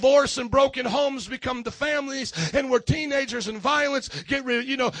 and divorce and broken homes become the families, and where teenagers and violence get,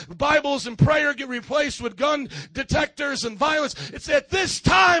 Bibles and prayer get replaced with gun detectors and violence. It's at this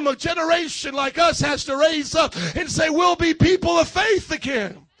time a generation like us has to raise up and say, we'll be people of faith again.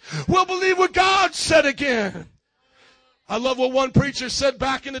 We'll believe what God said again. I love what one preacher said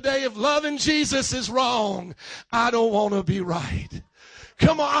back in the day. If loving Jesus is wrong, I don't want to be right.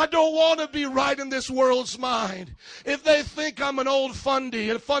 Come on, I don't want to be right in this world's mind. If they think I'm an old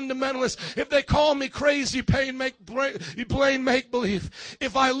fundy, a fundamentalist, if they call me crazy, plain make-believe,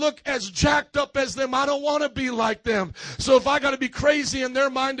 if I look as jacked up as them, I don't want to be like them. So if I got to be crazy in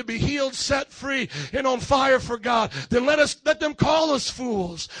their mind to be healed, set free, and on fire for God, then let them call us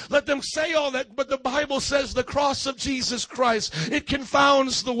fools. Let them say all that, but the Bible says the cross of Jesus Christ, it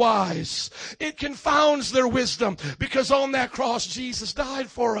confounds the wise. It confounds their wisdom, because on that cross, Jesus died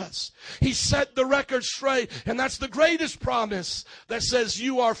for us. He set the record straight, and that's the greatest promise that says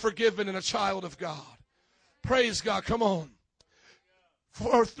you are forgiven and a child of God. Praise God. Come on.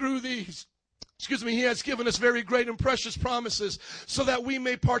 For through these, he has given us very great and precious promises so that we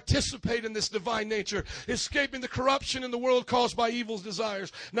may participate in this divine nature, escaping the corruption in the world caused by evil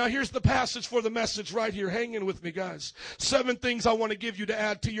desires. Now here's the passage for the message right here. Hang in with me, guys. 7 things I want to give you to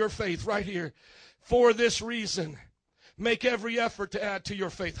add to your faith right here. For this reason, make every effort to add to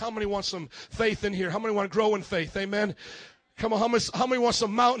your faith. How many want some faith in here? How many want to grow in faith? Amen. Come on, how many want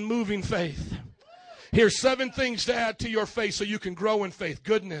some mountain moving faith? Here's 7 things to add to your faith so you can grow in faith.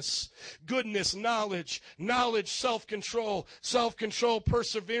 Goodness, knowledge, self-control,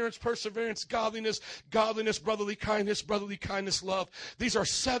 perseverance, godliness, brotherly kindness, love. These are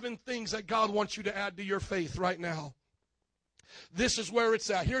 7 things that God wants you to add to your faith right now. This is where it's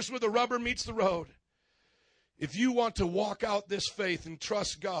at. Here's where the rubber meets the road. If you want to walk out this faith and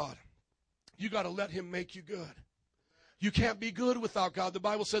trust God, you got to let him make you good. You can't be good without God. The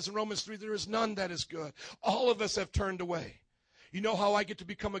Bible says in Romans 3, there is none that is good. All of us have turned away. You know how I get to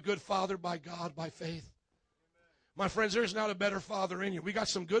become a good father? By God, by faith. My friends, there's not a better father in you. We got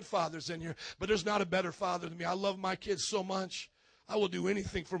some good fathers in here, but there's not a better father than me. I love my kids so much. I will do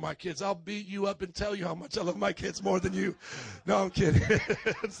anything for my kids. I'll beat you up and tell you how much I love my kids more than you. No, I'm kidding.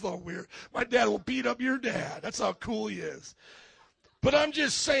 It's so weird. My dad will beat up your dad. That's how cool he is. But I'm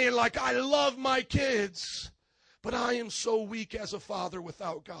just saying, I love my kids, but I am so weak as a father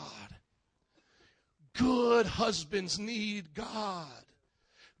without God. Good husbands need God.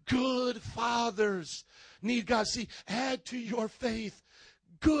 Good fathers need God. See, add to your faith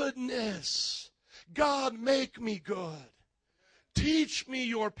goodness. God, make me good. Teach me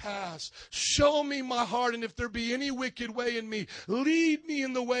your paths. Show me my heart, and if there be any wicked way in me, lead me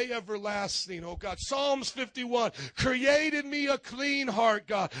in the way everlasting, oh God. Psalms 51, create in me a clean heart,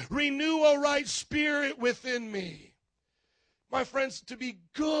 God. Renew a right spirit within me. My friends, to be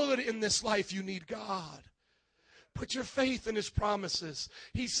good in this life, you need God. Put your faith in his promises.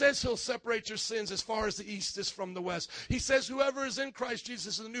 He says he'll separate your sins as far as the east is from the west. He says whoever is in Christ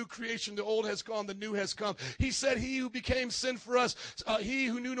Jesus is a new creation. The old has gone, the new has come. He said he who became sin for us, he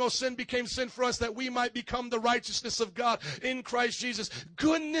who knew no sin became sin for us, that we might become the righteousness of God in Christ Jesus.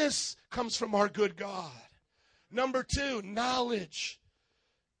 Goodness comes from our good God. Number 2, knowledge.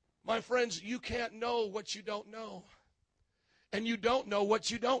 My friends, you can't know what you don't know. And you don't know what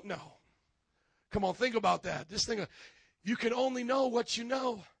you don't know. Come on, think about that. This thing, you can only know what you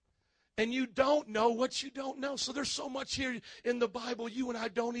know. And you don't know what you don't know. So there's so much here in the Bible you and I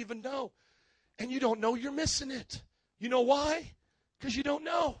don't even know. And you don't know you're missing it. You know why? Because you don't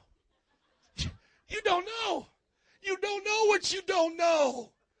know. You don't know. You don't know what you don't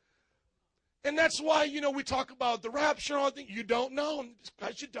know. And that's why, we talk about the rapture and all that. You don't know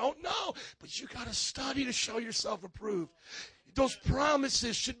because you don't know. But you got to study to show yourself approved. Those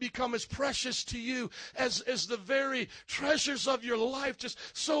promises should become as precious to you as the very treasures of your life, just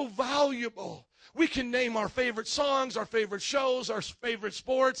so valuable. We can name our favorite songs, our favorite shows, our favorite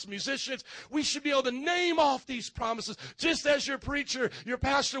sports, musicians. We should be able to name off these promises. Just as your preacher, your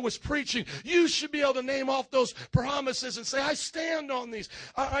pastor was preaching, you should be able to name off those promises and say, I stand on these.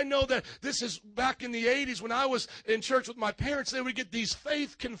 I know that this is back in the 80s when I was in church with my parents, they would get these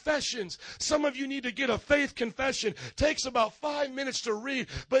faith confessions. Some of you need to get a faith confession. It takes about 5 minutes to read,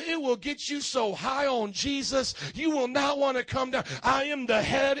 but it will get you so high on Jesus, you will not want to come down. I am the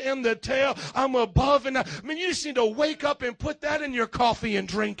head and the tail. I'm above and you just need to wake up and put that in your coffee and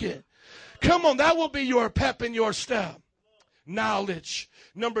drink it. Come on, that will be your pep in your step. Knowledge.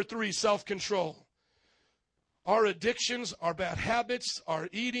 Number 3, self-control. Our addictions, our bad habits, our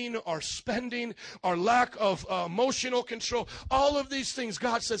eating, our spending, our lack of emotional control, all of these things,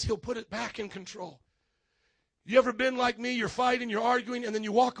 God says he'll put it back in control. You ever been like me? You're fighting, you're arguing, and then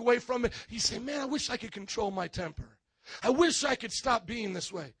you walk away from it. You say, man, I wish I could control my temper. I wish I could stop being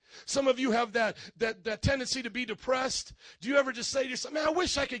this way. Some of you have that tendency to be depressed. Do you ever just say to yourself, man, I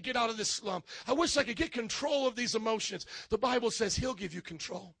wish I could get out of this slump. I wish I could get control of these emotions. The Bible says he'll give you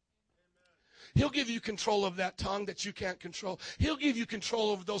control. He'll give you control of that tongue that you can't control. He'll give you control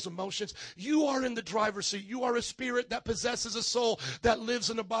over those emotions. You are in the driver's seat. You are a spirit that possesses a soul that lives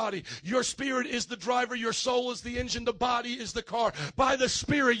in a body. Your spirit is the driver. Your soul is the engine. The body is the car. By the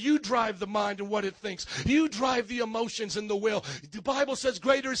Spirit, you drive the mind and what it thinks. You drive the emotions and the will. The Bible says,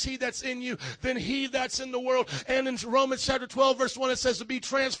 greater is he that's in you than he that's in the world. And in Romans chapter 12, verse 1, it says to be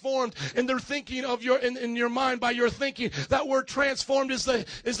transformed in their thinking of in your mind by your thinking. That word transformed is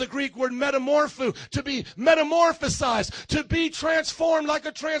the Greek word metamorpho, to be metamorphosized, to be transformed like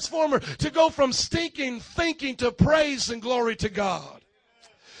a transformer, to go from stinking thinking to praise and glory to God.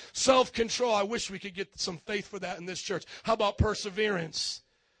 Self-control. I wish we could get some faith for that in this church. How about perseverance?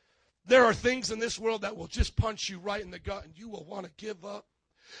 There are things in this world that will just punch you right in the gut and you will want to give up.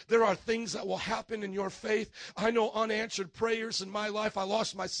 There are things that will happen in your faith. I know unanswered prayers in my life. I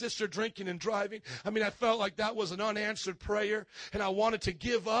lost my sister drinking and driving. I felt like that was an unanswered prayer and I wanted to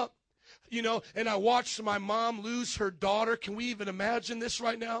give up. And I watched my mom lose her daughter. Can we even imagine this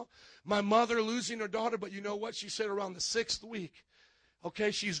right now? My mother losing her daughter, but you know what? She said around the 6th week,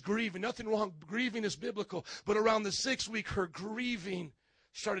 okay, she's grieving. Nothing wrong. Grieving is biblical. But around the 6th week, her grieving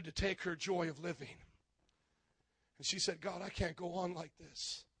started to take her joy of living. And she said, God, I can't go on like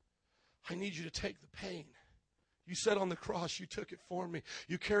this. I need you to take the pain. You said on the cross, you took it for me.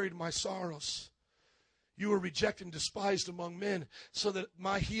 You carried my sorrows. You were rejected and despised among men so that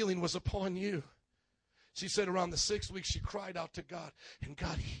my healing was upon you. She said around the 6th week, she cried out to God, and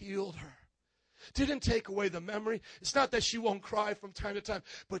God healed her. Didn't take away the memory. It's not that she won't cry from time to time,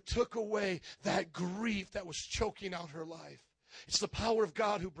 but took away that grief that was choking out her life. It's the power of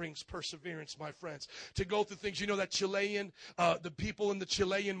God who brings perseverance, my friends, to go through things. You know that Chilean, the people in the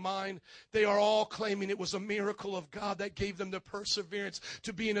Chilean mine, they are all claiming it was a miracle of God that gave them the perseverance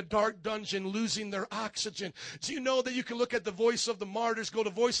to be in a dark dungeon, losing their oxygen. Do you know that you can look at the Voice of the Martyrs? Go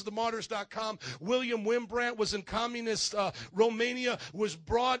to voiceofthemartyrs.com. William Wimbrand was in communist Romania, was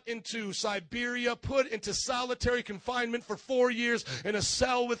brought into Siberia, put into solitary confinement for 4 years in a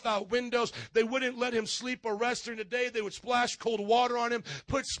cell without windows. They wouldn't let him sleep or rest during the day. They would splash cold water on him,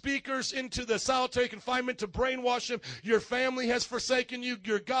 put speakers into the solitary confinement to brainwash him. Your family has forsaken you.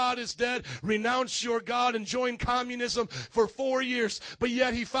 Your God is dead. Renounce your God and join communism for 4 years. But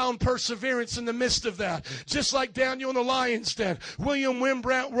yet he found perseverance in the midst of that. Just like Daniel in the lion's den. William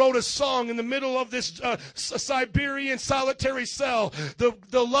Wimbrand wrote a song in the middle of this Siberian solitary cell.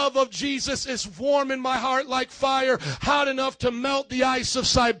 The love of Jesus is warm in my heart like fire, hot enough to melt the ice of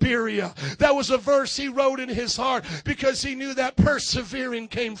Siberia. That was a verse he wrote in his heart because he knew that persevering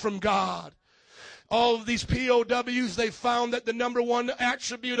came from God. All of these POWs, they found that the number one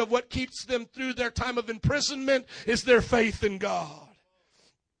attribute of what keeps them through their time of imprisonment is their faith in God.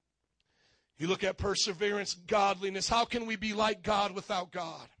 You look at perseverance, godliness. How can we be like God without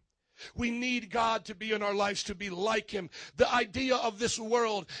God? We need God to be in our lives, to be like him. The idea of this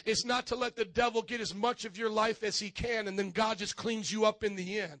world is not to let the devil get as much of your life as he can, and then God just cleans you up in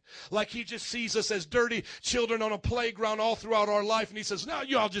the end. Like he just sees us as dirty children on a playground all throughout our life, and he says, now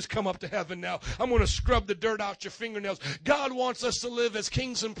you all just come up to heaven now. I'm going to scrub the dirt out your fingernails. God wants us to live as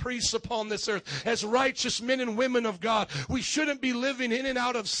kings and priests upon this earth, as righteous men and women of God. We shouldn't be living in and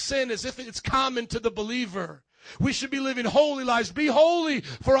out of sin as if it's common to the believer. We should be living holy lives. Be holy,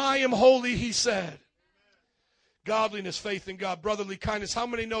 for I am holy, he said. Godliness, faith in God, brotherly kindness. How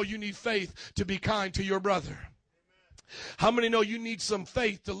many know you need faith to be kind to your brother? How many know you need some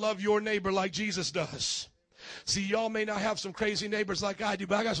faith to love your neighbor like Jesus does? See, y'all may not have some crazy neighbors like I do,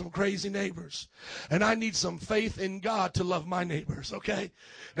 but I got some crazy neighbors. And I need some faith in God to love my neighbors, okay?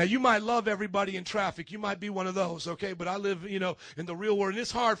 Now, you might love everybody in traffic. You might be one of those, okay? But I live, in the real world, and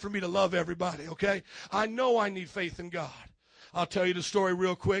it's hard for me to love everybody, okay? I know I need faith in God. I'll tell you the story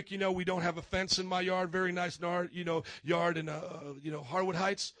real quick. We don't have a fence in my yard, very nice yard in, Harwood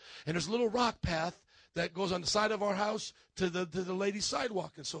Heights. And there's a little rock path that goes on the side of our house to the lady's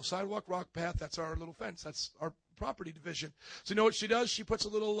sidewalk. And so sidewalk, rock path, that's our little fence. That's our property division. So you know what she does? She puts a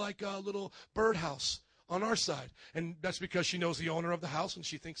little birdhouse on our side. And that's because she knows the owner of the house and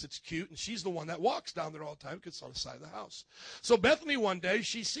she thinks it's cute. And she's the one that walks down there all the time because it's on the side of the house. So Bethany one day,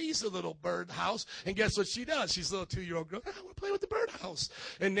 she sees the little birdhouse. And guess what she does? She's a little 2-year-old girl. I want to play with the birdhouse.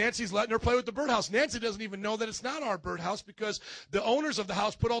 And Nancy's letting her play with the birdhouse. Nancy doesn't even know that it's not our birdhouse because the owners of the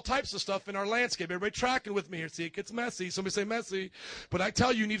house put all types of stuff in our landscape. Everybody tracking with me here. See, it gets messy. Somebody say messy. But I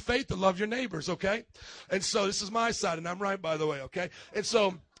tell you need faith to love your neighbors, okay? And so this is my side, and I'm right, by the way, okay? And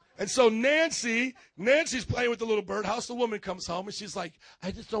so Nancy's playing with the little birdhouse. The woman comes home, and she's like, I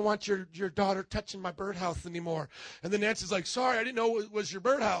just don't want your daughter touching my birdhouse anymore. And then Nancy's like, sorry, I didn't know it was your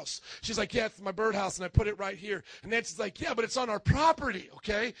birdhouse. She's like, yeah, it's my birdhouse, and I put it right here. And Nancy's like, yeah, but it's on our property,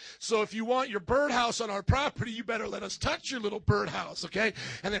 okay? So if you want your birdhouse on our property, you better let us touch your little birdhouse, okay?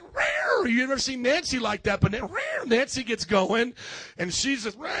 And then, you never seen Nancy like that, but then, Nancy gets going, and she's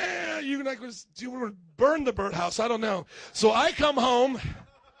just, you want to burn the birdhouse? I don't know. So I come home,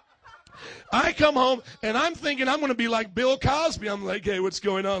 and I'm thinking I'm going to be like Bill Cosby. I'm like, hey, what's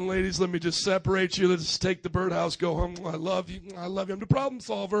going on, ladies? Let me just separate you. Let's take the birdhouse, go home. I love you. I'm the problem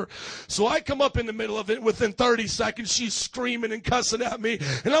solver. So I come up in the middle of it. Within 30 seconds, she's screaming and cussing at me.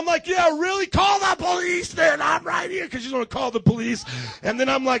 And I'm like, yeah, really? Call the police then. I'm right here because she's going to call the police. And then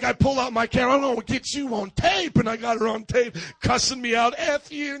I'm like, I pull out my camera. I'm going to get you on tape. And I got her on tape cussing me out.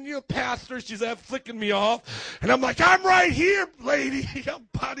 F you and you pastor. She's flicking me off. And I'm like, I'm right here, lady. I'll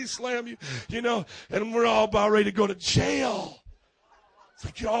body slam you. And we're all about ready to go to jail. It's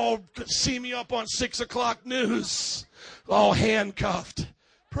like you all could see me up on 6 o'clock news, all handcuffed.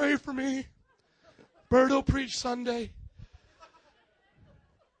 Pray for me. Berto preach Sunday.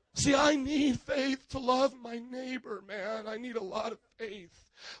 See, I need faith to love my neighbor, man. I need a lot of faith.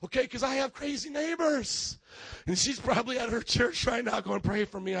 Okay, because I have crazy neighbors. And she's probably at her church right now going, pray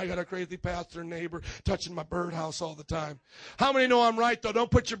for me. I got a crazy pastor neighbor touching my birdhouse all the time. How many know I'm right, though?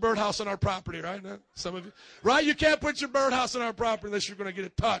 Don't put your birdhouse on our property, right? Some of you. Right? You can't put your birdhouse on our property unless you're going to get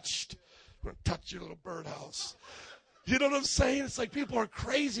it touched. We're going to touch your little birdhouse. You know what I'm saying? It's like people are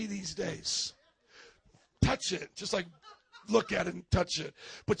crazy these days. Touch it. Just like look at it and touch it.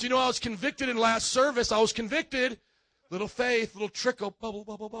 But I was convicted in last service. I was convicted. Little faith, little trickle, bubble,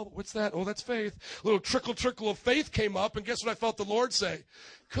 bubble, bubble. What's that? Oh, that's faith. Little trickle of faith came up, and guess what I felt the Lord say?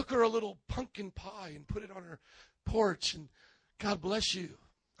 Cook her a little pumpkin pie and put it on her porch, and God bless you.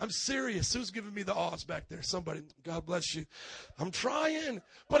 I'm serious. Who's giving me the awes back there? Somebody, God bless you. I'm trying,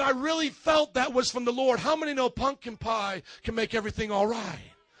 but I really felt that was from the Lord. How many know pumpkin pie can make everything all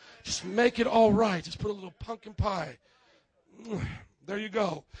right? Just make it all right. Just put a little pumpkin pie. There you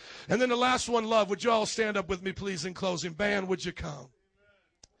go. And then the last one, love. Would you all stand up with me, please, in closing? Band, would you come?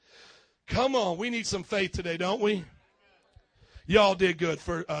 Come on. We need some faith today, don't we? Y'all did good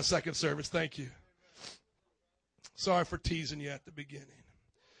for second service. Thank you. Sorry for teasing you at the beginning.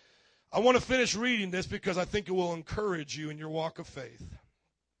 I want to finish reading this because I think it will encourage you in your walk of faith.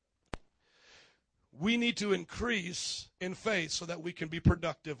 We need to increase in faith so that we can be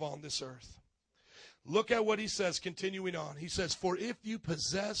productive on this earth. Look at what he says, continuing on. He says, for if you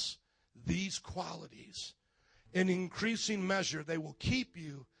possess these qualities in increasing measure, they will keep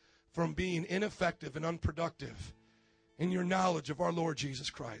you from being ineffective and unproductive in your knowledge of our Lord Jesus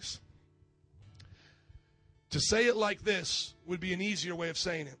Christ. To say it like this would be an easier way of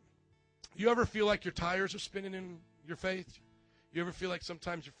saying it. You ever feel like your tires are spinning in your faith? You ever feel like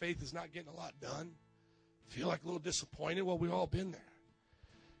sometimes your faith is not getting a lot done? Feel like a little disappointed? Well, we've all been there.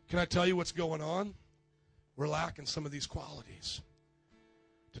 Can I tell you what's going on? We're lacking some of these qualities.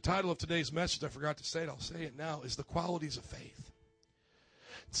 The title of today's message, I forgot to say it, I'll say it now, is The Qualities of Faith.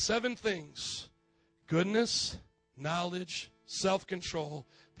 7 things: goodness, knowledge, self-control,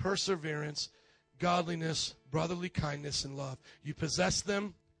 perseverance, godliness, brotherly kindness, and love. You possess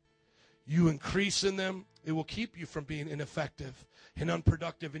them, you increase in them, it will keep you from being ineffective and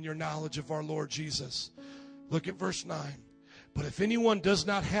unproductive in your knowledge of our Lord Jesus. Look at verse 9. But if anyone does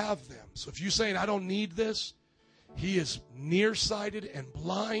not have them, so if you're saying, I don't need this, he is nearsighted and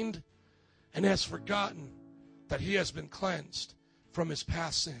blind and has forgotten that he has been cleansed from his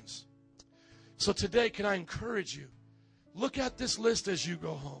past sins. So today, can I encourage you, look at this list as you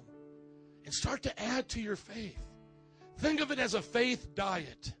go home and start to add to your faith. Think of it as a faith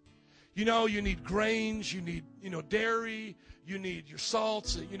diet. You know, you need grains, you need, dairy, you need your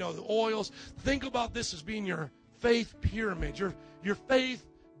salts, the oils. Think about this as being your faith pyramid, your faith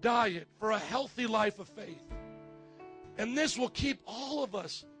diet for a healthy life of faith. And this will keep all of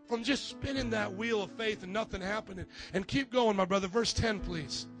us from just spinning that wheel of faith and nothing happening. And keep going, my brother. Verse 10,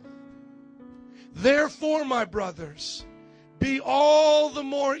 please. Therefore, my brothers, be all the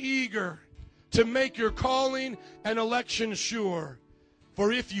more eager to make your calling and election sure.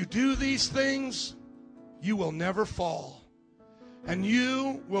 For if you do these things, you will never fall, and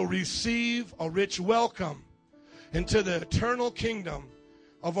you will receive a rich welcome into the eternal kingdom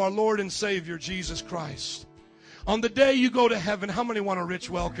of our Lord and Savior, Jesus Christ. On the day you go to heaven, how many want a rich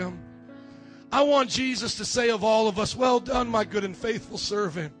welcome? I want Jesus to say of all of us, well done, my good and faithful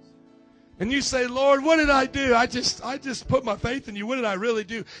servant. And you say, Lord, what did I do? I just put my faith in you. What did I really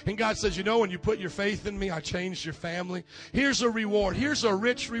do? And God says, when you put your faith in me, I changed your family. Here's a reward. Here's a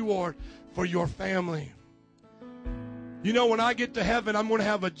rich reward for your family. When I get to heaven, I'm going to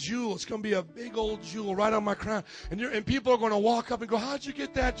have a jewel. It's going to be a big old jewel right on my crown. And people are going to walk up and go, how'd you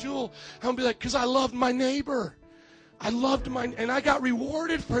get that jewel? I'm going to be like, because I loved my neighbor. And I got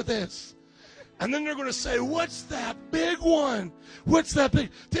rewarded for this. And then they're going to say, what's that big one? What's that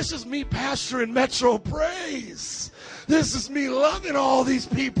big? This is me pastoring Metro Praise. This is me loving all these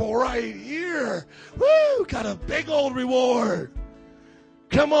people right here. Woo, got a big old reward.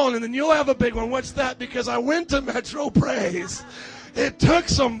 Come on, and then you'll have a big one. What's that? Because I went to Metro Praise. It took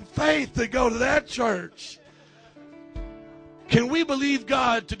some faith to go to that church. Can we believe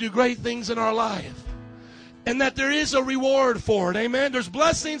God to do great things in our life? And that there is a reward for it. Amen. There's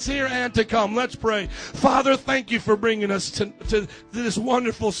blessings here and to come. Let's pray. Father, thank you for bringing us to this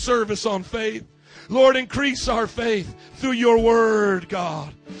wonderful service on faith. Lord, increase our faith through your word,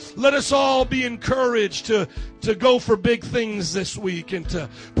 God. Let us all be encouraged to go for big things this week and to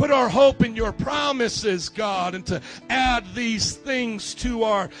put our hope in your promises, God, and to add these things to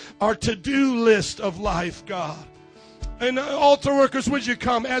our to-do list of life, God. And altar workers, would you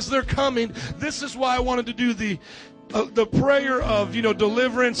come? As they're coming, this is why I wanted to do the prayer of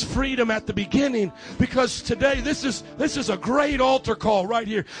deliverance, freedom at the beginning, because today this is a great altar call right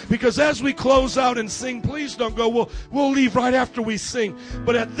here. Because as we close out and sing, please don't go. We'll leave right after we sing.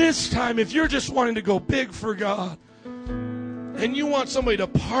 But at this time, if you're just wanting to go big for God, and you want somebody to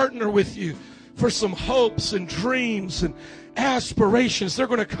partner with you for some hopes and dreams and aspirations, they're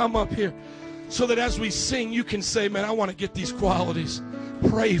going to come up here. So that as we sing, you can say, man, I want to get these qualities.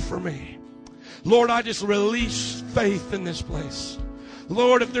 Pray for me. Lord, I just release faith in this place.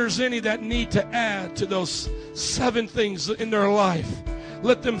 Lord, if there's any that need to add to those 7 things in their life,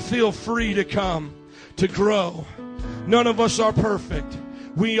 let them feel free to come, to grow. None of us are perfect.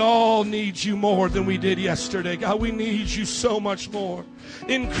 We all need you more than we did yesterday. God, we need you so much more.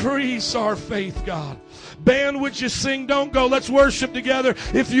 Increase our faith, God. Band, would you sing? Don't go. Let's worship together.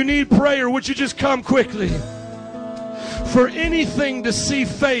 If you need prayer, would you just come quickly? For anything to see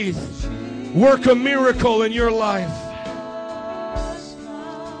faith work a miracle in your life.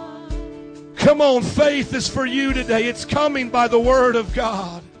 Come on, faith is for you today. It's coming by the word of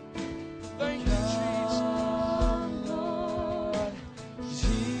God. Thank you, Jesus.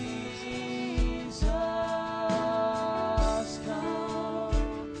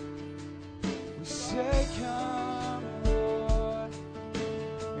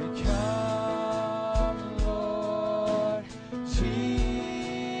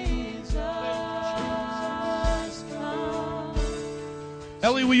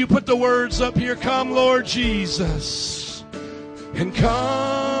 Ellie, will you put the words up here? Come, Lord Jesus. And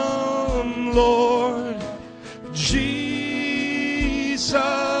come, Lord Jesus.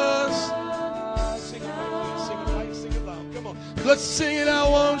 Sing it right, sing it loud. Come on. Let's sing it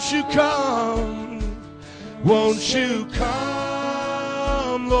out. Won't you come? Won't you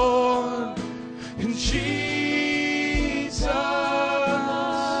come, Lord? And Jesus.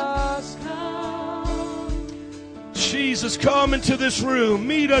 Jesus, come into this room.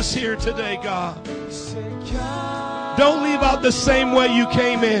 Meet us here today, God. Don't leave out the same way you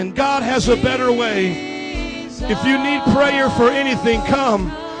came in. God has a better way. If you need prayer for anything,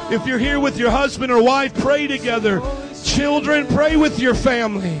 come. If you're here with your husband or wife, pray together. Children, pray with your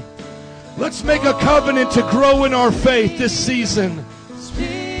family. Let's make a covenant to grow in our faith this season.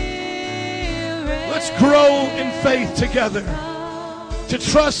 Let's grow in faith together. To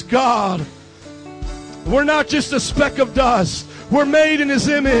trust God. We're not just a speck of dust. We're made in His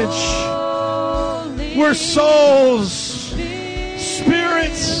image. We're souls,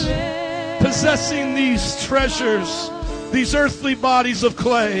 spirits, possessing these treasures, these earthly bodies of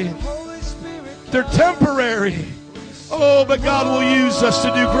clay. They're temporary. Oh, but God will use us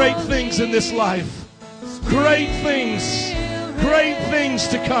to do great things in this life. Great things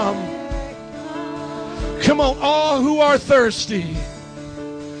to come. Come on, all who are thirsty,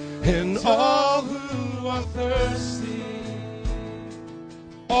 and all who are thirsty,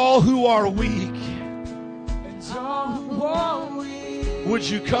 all who are weak, would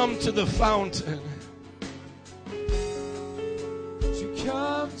you come to the fountain?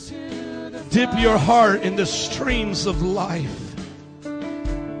 Dip your heart in the streams of life.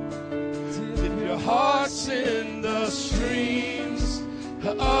 Dip your hearts in the streams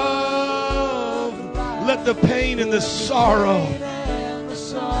of. Let the pain and the sorrow,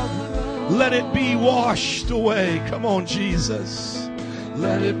 let it be washed away. Come on, Jesus.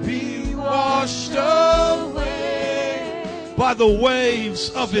 Let it be washed away by the waves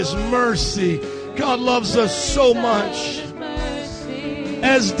of His mercy. God loves us so much.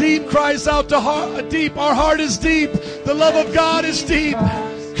 As deep cries out to deep, our heart is deep. The love of God is deep.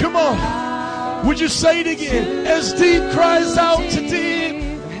 Come on. Would you say it again? As deep cries out to deep.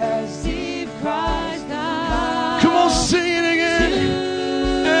 Come on, sing it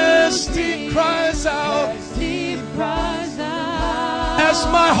again. As deep cries out. As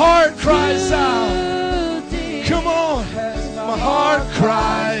my heart cries out. Come on. My heart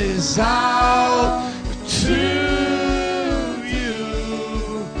cries out to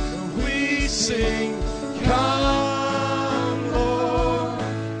you. We sing, come, Lord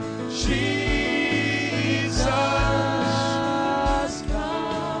Jesus.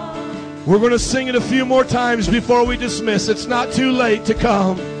 We're going to sing it a few more times before we dismiss. It's not too late to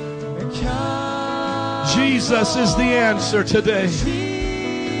come. Jesus is the answer today.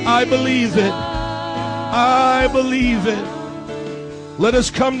 I believe it. I believe it. Let us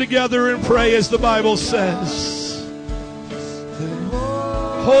come together and pray as the Bible says.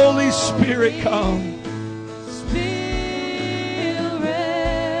 Holy Spirit, come.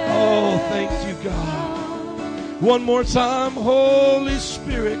 Oh, thank you, God. One more time. Holy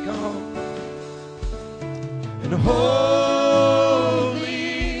Spirit, come. And Holy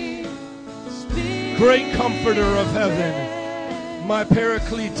Spirit, great comforter of heaven, my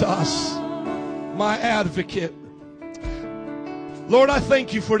Parakletos, my advocate. Lord, I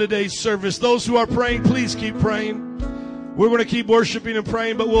thank you for today's service. Those who are praying, please keep praying. We're going to keep worshiping and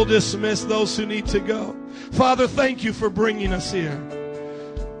praying, but we'll dismiss those who need to go. Father, thank you for bringing us here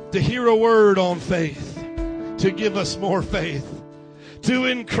to hear a word on faith, to give us more faith, to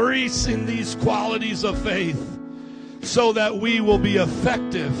increase in these qualities of faith so that we will be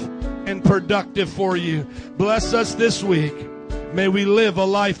effective and productive for you. Bless us this week. May we live a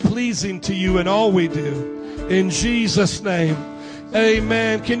life pleasing to you in all we do. In Jesus' name,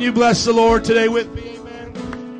 amen. Can you bless the Lord today with me?